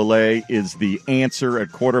Uiagalelei is the answer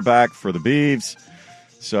at quarterback for the Beavs.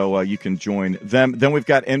 So you can join them. Then we've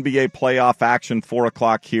got NBA playoff action, 4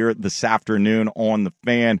 o'clock here this afternoon on the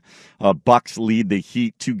Fan. Bucks lead the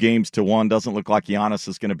Heat 2-1. Doesn't look like Giannis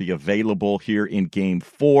is going to be available here in Game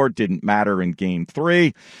 4. Didn't matter in Game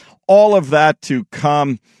 3. All of that to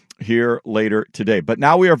come here later today. But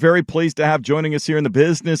now we are very pleased to have joining us here in the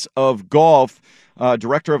business of golf,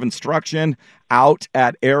 Director of Instruction out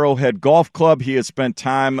at Arrowhead Golf Club. He has spent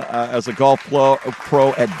time as a golf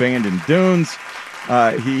pro at Bandon Dunes.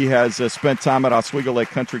 He has spent time at Oswego Lake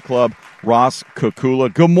Country Club. Ross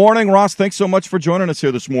Kukula. Good morning, Ross. Thanks so much for joining us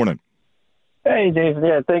here this morning. Hey, Jason.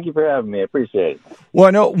 Yeah, thank you for having me. I appreciate it. Well,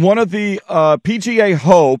 I know one of the PGA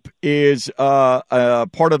Hope is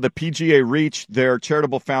part of the PGA Reach, their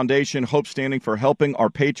charitable foundation, Hope standing for Helping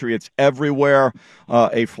Our Patriots Everywhere,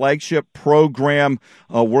 a flagship program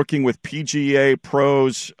working with PGA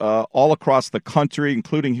pros all across the country,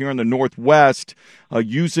 including here in the Northwest,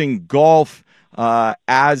 using golf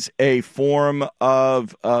as a form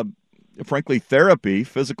of frankly, therapy,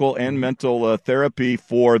 physical and mental therapy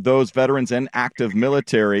for those veterans and active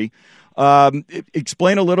military.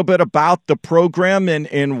 Explain a little bit about the program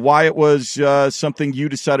and why it was something you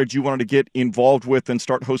decided you wanted to get involved with and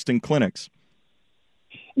start hosting clinics.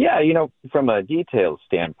 Yeah, from a details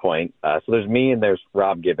standpoint, so there's me and there's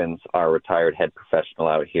Rob Gibbons, our retired head professional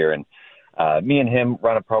out here. And me and him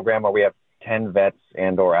run a program where we have 10 vets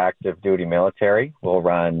and or active duty military. We'll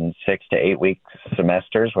run 6 to 8 week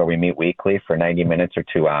semesters where we meet weekly for 90 minutes or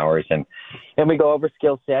 2 hours. And we go over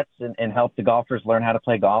skill sets and help the golfers learn how to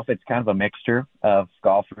play golf. It's kind of a mixture of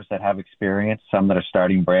golfers that have experience, some that are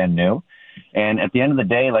starting brand new. And at the end of the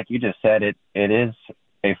day, like you just said, it is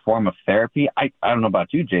a form of therapy. I don't know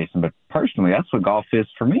about you, Jason, but personally, that's what golf is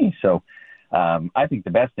for me. So I think the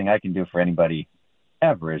best thing I can do for anybody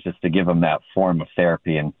ever is just to give them that form of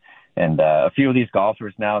therapy. And a few of these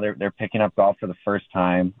golfers now, they're picking up golf for the first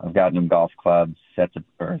time. I've gotten them golf clubs, sets of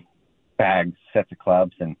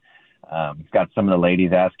clubs, and got some of the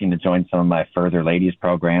ladies asking to join some of my further ladies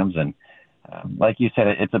programs. And like you said,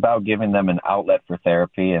 it's about giving them an outlet for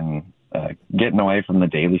therapy and getting away from the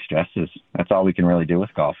daily stresses. That's all we can really do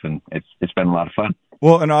with golf, and it's been a lot of fun.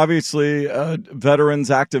 Well, and obviously, veterans,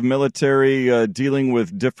 active military, dealing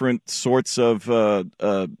with different sorts of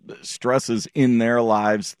stresses in their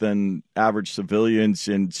lives than average civilians.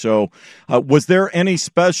 And so was there any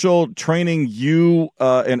special training you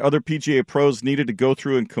and other PGA pros needed to go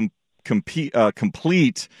through and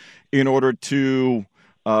complete in order to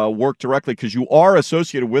work directly, because you are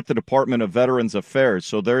associated with the Department of Veterans Affairs,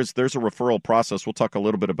 so there's a referral process. We'll talk a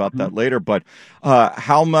little bit about that later. But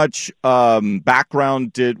how much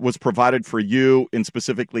background was provided for you in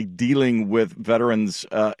specifically dealing with veterans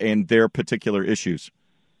and their particular issues?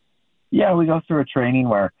 Yeah, we go through a training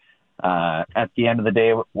where at the end of the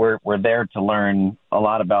day we're there to learn a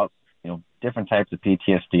lot about different types of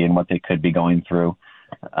PTSD and what they could be going through,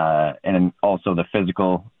 and also the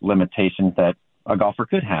physical limitations that a golfer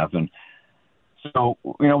could have. And so,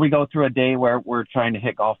 we go through a day where we're trying to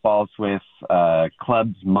hit golf balls with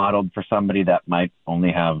clubs modeled for somebody that might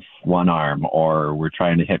only have one arm, or we're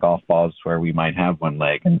trying to hit golf balls where we might have one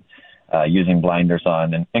leg, and using blinders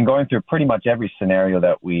on and going through pretty much every scenario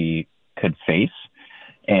that we could face.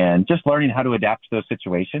 and just learning how to adapt to those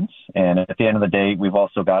situations. And at the end of the day, we've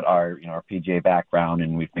also got our PGA background,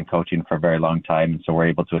 and we've been coaching for a very long time, and so we're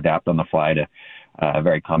able to adapt on the fly to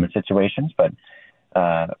very common situations. But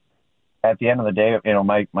at the end of the day,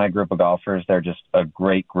 my group of golfers, they're just a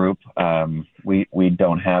great group. We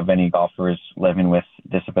don't have any golfers living with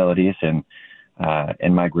disabilities in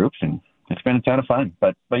my groups, and it's been a ton of fun.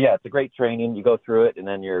 But yeah, it's a great training. You go through it, and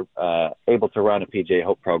then you're able to run a PGA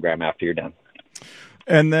Hope program after you're done.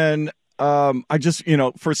 And then I just,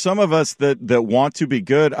 for some of us that want to be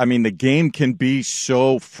good, I mean, the game can be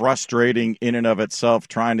so frustrating in and of itself,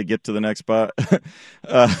 trying to get to the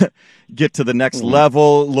next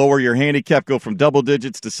level, lower your handicap, go from double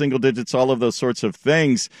digits to single digits, all of those sorts of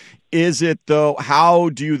things. Is it, though, how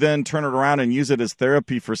do you then turn it around and use it as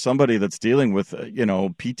therapy for somebody that's dealing with,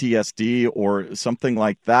 PTSD or something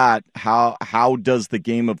like that? How does the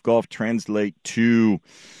game of golf translate to,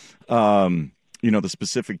 the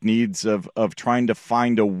specific needs of trying to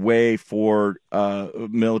find a way for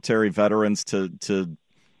military veterans to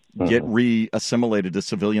get re-assimilated to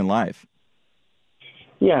civilian life?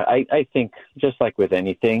 Yeah, I think just like with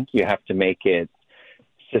anything, you have to make it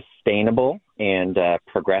sustainable and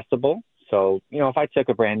progressible. So, if I took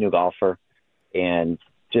a brand new golfer and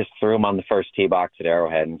just threw him on the first tee box at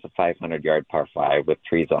Arrowhead, and it's a 500-yard par 5 with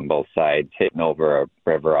trees on both sides, hitting over a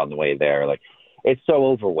river on the way there, it's so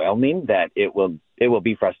overwhelming that it will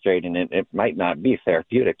be frustrating, and it might not be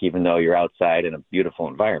therapeutic, even though you're outside in a beautiful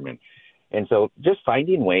environment. And so just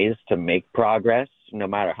finding ways to make progress, no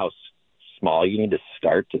matter how small you need to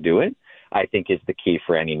start to do it, I think is the key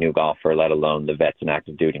for any new golfer, let alone the vets and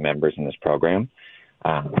active duty members in this program.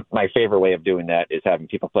 My favorite way of doing that is having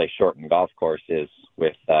people play shortened golf courses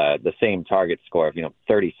with the same target score of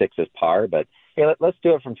 36 is par, but hey, let's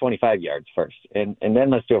do it from 25 yards first, and then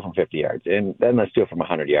let's do it from 50 yards, and then let's do it from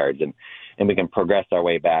 100 yards, and we can progress our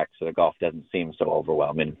way back so the golf doesn't seem so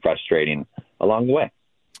overwhelming and frustrating along the way.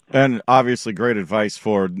 And obviously great advice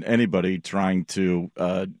for anybody trying to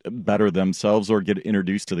better themselves or get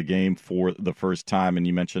introduced to the game for the first time. And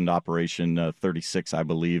you mentioned Operation 36, I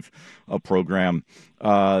believe, a program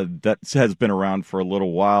that has been around for a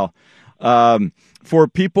little while. For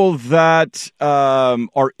people that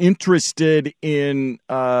are interested in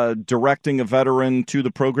directing a veteran to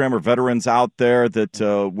the program, or veterans out there that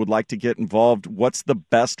would like to get involved, what's the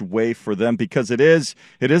best way for them? Because it is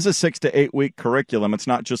a 6 to 8 week curriculum. It's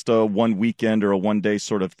not just a one weekend or a one day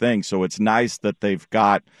sort of thing. So it's nice that they've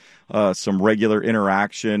got some regular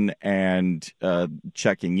interaction and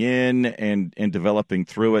checking in and developing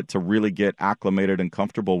through it to really get acclimated and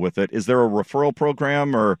comfortable with it. Is there a referral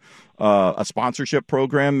program or a sponsorship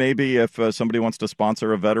program, maybe, if somebody wants to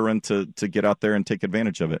sponsor a veteran to get out there and take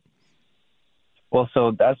advantage of it? Well,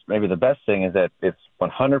 so that's maybe the best thing, is that it's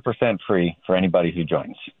 100% free for anybody who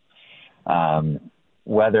joins. I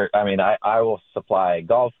will supply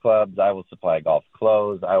golf clubs, I will supply golf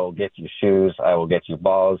clothes, I will get you shoes, I will get you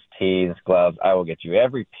balls, tees, gloves, I will get you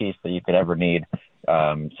every piece that you could ever need.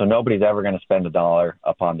 So nobody's ever going to spend $1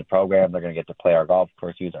 upon the program. They're going to get to play our golf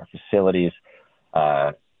course, use our facilities.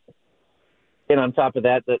 And on top of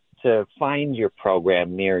that, to find your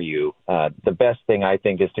program near you, the best thing I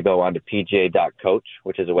think is to go on to pga.coach,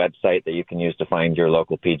 which is a website that you can use to find your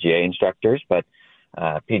local PGA instructors. But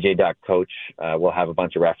pga.coach will have a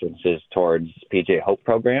bunch of references towards PGA Hope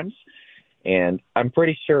programs. And I'm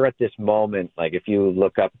pretty sure at this moment, if you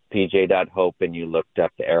look up pj.hope and you looked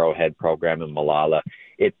up the Arrowhead program in Malala,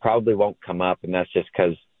 it probably won't come up. And that's just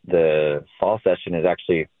because the fall session is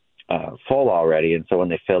actually full already. And so when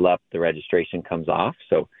they fill up, the registration comes off.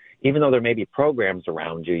 So even though there may be programs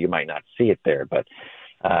around you, you might not see it there. But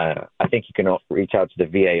I think you can reach out to the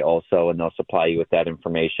VA also, and they'll supply you with that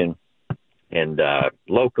information. And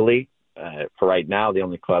locally, for right now, the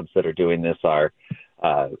only clubs that are doing this are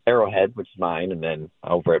Arrowhead, which is mine, and then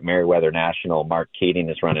over at Meriwether National, Mark Keating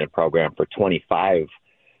is running a program for 25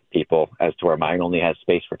 people, as to where mine only has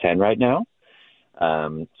space for 10 right now.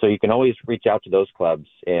 So you can always reach out to those clubs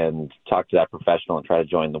and talk to that professional and try to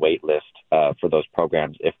join the wait list for those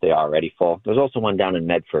programs if they are already full. There's also one down in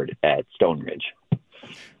Medford at Stone Ridge.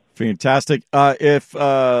 Fantastic. If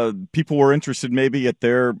people were interested maybe at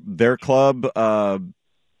their club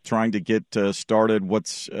trying to get started,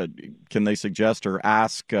 what's can they suggest or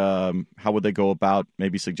ask? How would they go about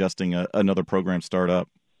maybe suggesting another program startup?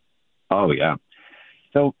 Oh, yeah.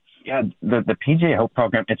 So, yeah, the PGA Hope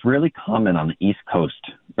program, it's really common on the East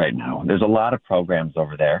Coast right now. There's a lot of programs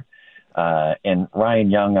over there. And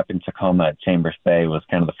Ryan Young up in Tacoma at Chambers Bay was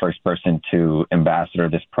kind of the first person to ambassador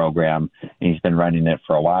this program. And he's been running it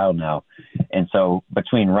for a while now. And so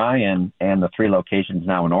between Ryan and the 3 locations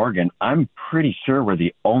now in Oregon, I'm pretty sure we're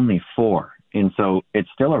the only 4. And so it's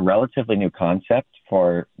still a relatively new concept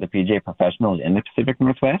for the PGA professionals in the Pacific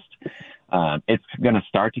Northwest. It's going to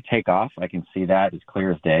start to take off. I can see that as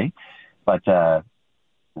clear as day. But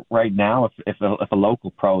right now, if a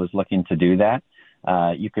local pro is looking to do that,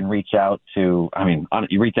 you can reach out to,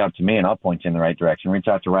 you reach out to me and I'll point you in the right direction. Reach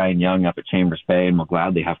out to Ryan Young up at Chambers Bay and we'll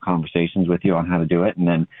gladly have conversations with you on how to do it. And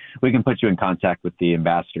then we can put you in contact with the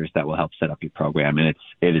ambassadors that will help set up your program. And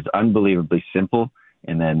it is unbelievably simple.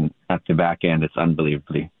 And then at the back end, it's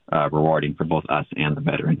unbelievably rewarding for both us and the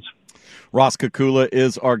veterans. Ross Kukula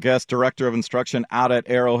is our guest, director of instruction out at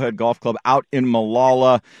Arrowhead Golf Club out in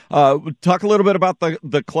Malala. Talk a little bit about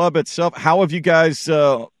the club itself. How have you guys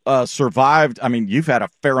survived? I mean, you've had a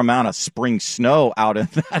fair amount of spring snow out in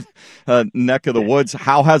that neck of the woods.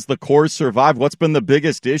 How has the course survived? What's been the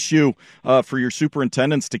biggest issue for your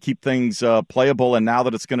superintendents to keep things playable, and now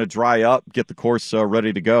that it's going to dry up, get the course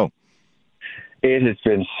ready to go? It has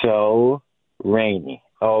been so rainy.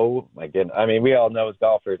 Oh, my goodness. I mean, we all know as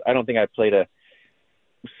golfers, I don't think I've played a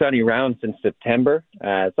sunny round since September.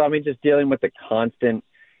 Just dealing with the constant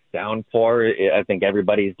downpour. I think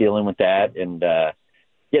everybody's dealing with that. And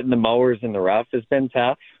getting the mowers in the rough has been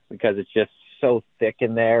tough because it's just so thick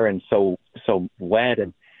in there and so wet.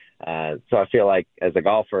 And so I feel like as a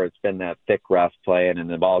golfer, it's been that thick rough playing and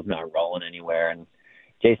the ball's not rolling anywhere. And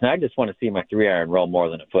Jason, I just want to see my 3-iron roll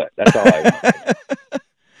more than a foot. That's all I want.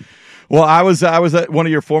 Well, I was at one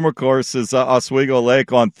of your former courses, Oswego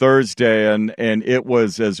Lake, on Thursday, and it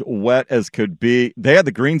was as wet as could be. They had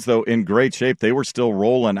the greens, though, in great shape. They were still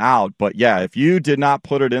rolling out. But, yeah, if you did not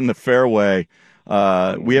put it in the fairway,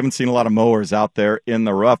 we haven't seen a lot of mowers out there in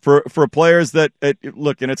the rough. For players that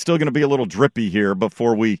look, and it's still going to be a little drippy here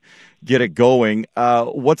before we get it going.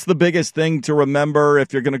 What's the biggest thing to remember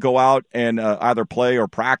if you're going to go out and either play or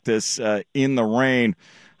practice in the rain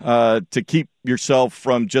to keep yourself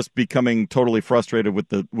from just becoming totally frustrated with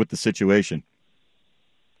the situation?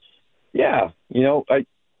 Yeah,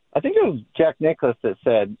 I think it was Jack Nicklaus that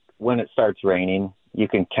said when it starts raining, you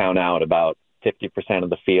can count out about 50% of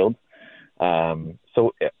the field.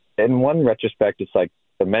 So in one retrospect, it's like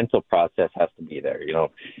the mental process has to be there.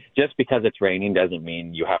 Just because it's raining doesn't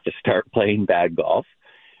mean you have to start playing bad golf.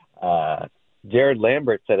 Jared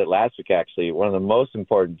Lambert said it last week, actually. One of the most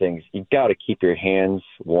important things, you've got to keep your hands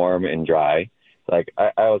warm and dry. Like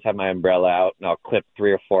I always have my umbrella out, and I'll clip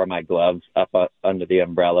 3 or 4 of my gloves up under the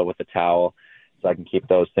umbrella with a towel so I can keep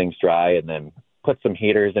those things dry, and then put some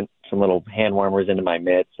heaters and some little hand warmers into my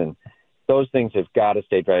mitts. And those things have got to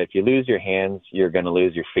stay dry. If you lose your hands, you're going to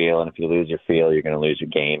lose your feel. And if you lose your feel, you're going to lose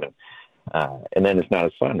your game. And then it's not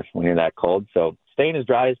as fun when you're that cold. So staying as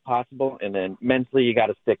dry as possible, and then mentally you got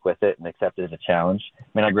to stick with it and accept it as a challenge. I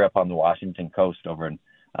mean, I grew up on the Washington coast over in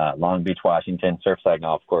Long Beach, Washington, Surfside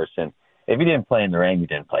Golf Course, and if you didn't play in the rain, you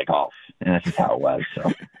didn't play golf, and that's just how it was.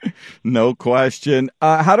 So, no question.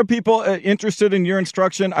 How do people interested in your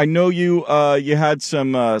instruction? I know you had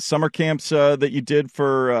some summer camps that you did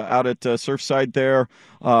for out at Surfside there.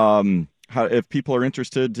 If people are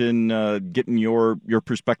interested in getting your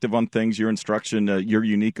perspective on things, your instruction, your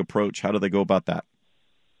unique approach, how do they go about that?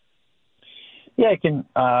 Yeah, I can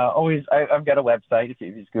always. I've got a website. If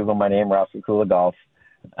you just Google my name, Ross Kukula Golf,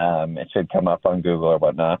 it should come up on Google or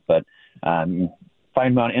whatnot. But find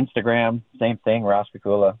me on Instagram, same thing, Ross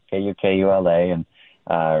Kukula, Kukula, and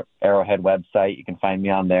Arrowhead website. You can find me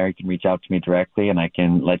on there. You can reach out to me directly, and I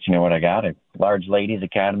can let you know what I got. A large ladies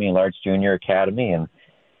academy, a large junior academy,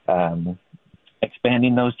 and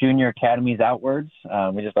expanding those junior academies outwards.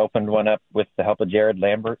 We just opened one up with the help of Jared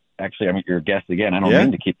Lambert. Actually, I'm your guest again. I don't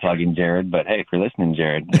mean to keep plugging Jared, but hey, if you're listening,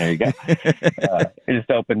 Jared, there you go. We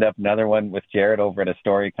just opened up another one with Jared over at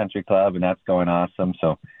Astoria Country Club, and that's going awesome.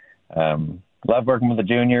 So love working with the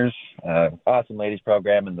juniors. Awesome ladies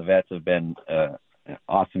program, and the vets have been an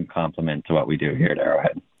awesome complement to what we do here at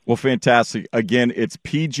Arrowhead. Well, fantastic. Again, it's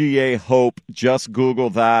PGA Hope. Just Google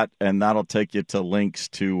that, and that'll take you to links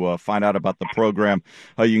to find out about the program.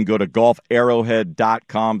 You can go to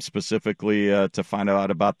golfarrowhead.com specifically to find out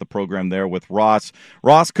about the program there with Ross.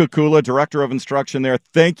 Ross Kukula, Director of Instruction there.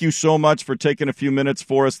 Thank you so much for taking a few minutes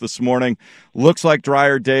for us this morning. Looks like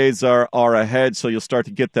drier days are ahead, so you'll start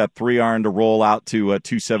to get that 3-iron to roll out to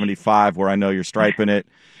 275, where I know you're striping it.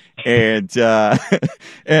 And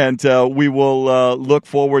we will look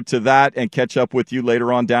forward to that and catch up with you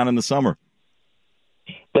later on down in the summer.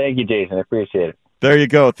 Thank you, Jason. I appreciate it. There you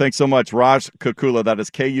go. Thanks so much, Raj Kukula. That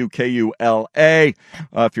is Kukula.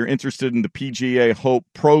 If you're interested in the PGA Hope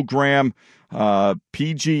program,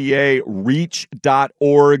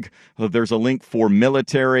 PGAReach.org. There's a link for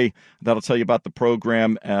military. That'll tell you about the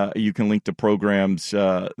program. You can link to programs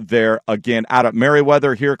there. Again, out at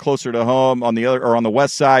Merriweather, here closer to home on the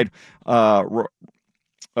west side. Mark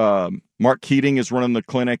Keating is running the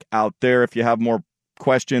clinic out there. If you have more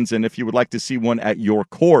questions and if you would like to see one at your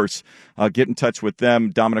course, get in touch with them.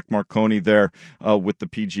 Dominic Marconi there with the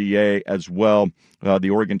PGA as well. The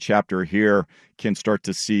Oregon chapter here can start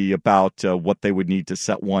to see about what they would need to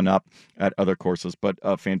set one up at other courses. But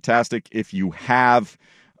fantastic. If you have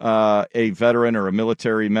a veteran or a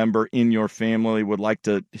military member in your family, would like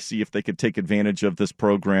to see if they could take advantage of this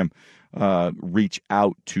program, reach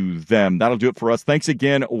out to them. That'll do it for us. Thanks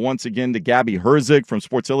once again to Gabby Herzig from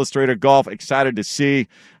Sports Illustrated Golf. Excited to see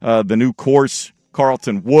the new course,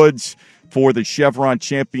 Carlton Woods, for the Chevron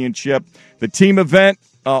Championship. The team event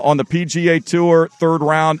on the PGA Tour, third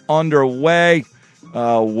round underway.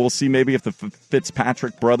 We'll see maybe if the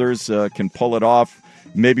Fitzpatrick brothers can pull it off.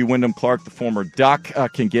 Maybe Wyndham Clark, the former Duck,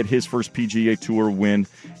 can get his first PGA Tour win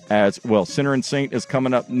as well. Sinner and Saint is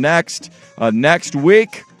coming up next. Next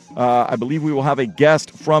week, I believe we will have a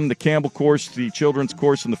guest from the Campbell course, the children's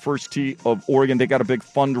course in the first tee of Oregon. They got a big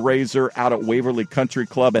fundraiser out at Waverly Country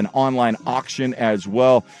Club, an online auction as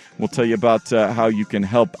well. We'll tell you about how you can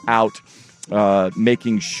help out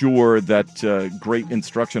making sure that great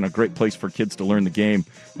instruction, a great place for kids to learn the game,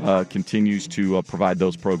 continues to provide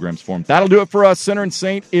those programs for them. That'll do it for us. Sinner and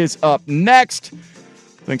Saint is up next.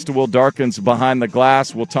 Thanks to Will Darkins behind the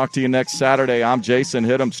glass. We'll talk to you next Saturday. I'm Jason.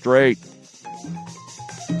 Hit 'em straight.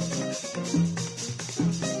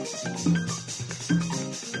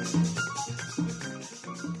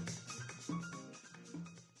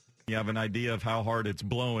 You have an idea of how hard it's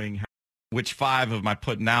blowing. Which 5 am I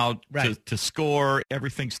putting out to score?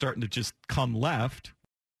 Everything's starting to just come left.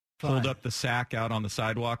 Hold up the sack out on the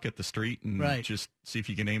sidewalk at the street and just see if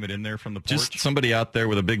you can aim it in there from the porch. Just somebody out there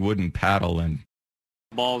with a big wooden paddle and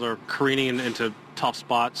balls are careening into tough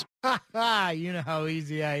spots. You know how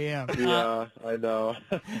easy I am. Yeah, I know.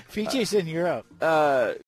 PJ's in Europe.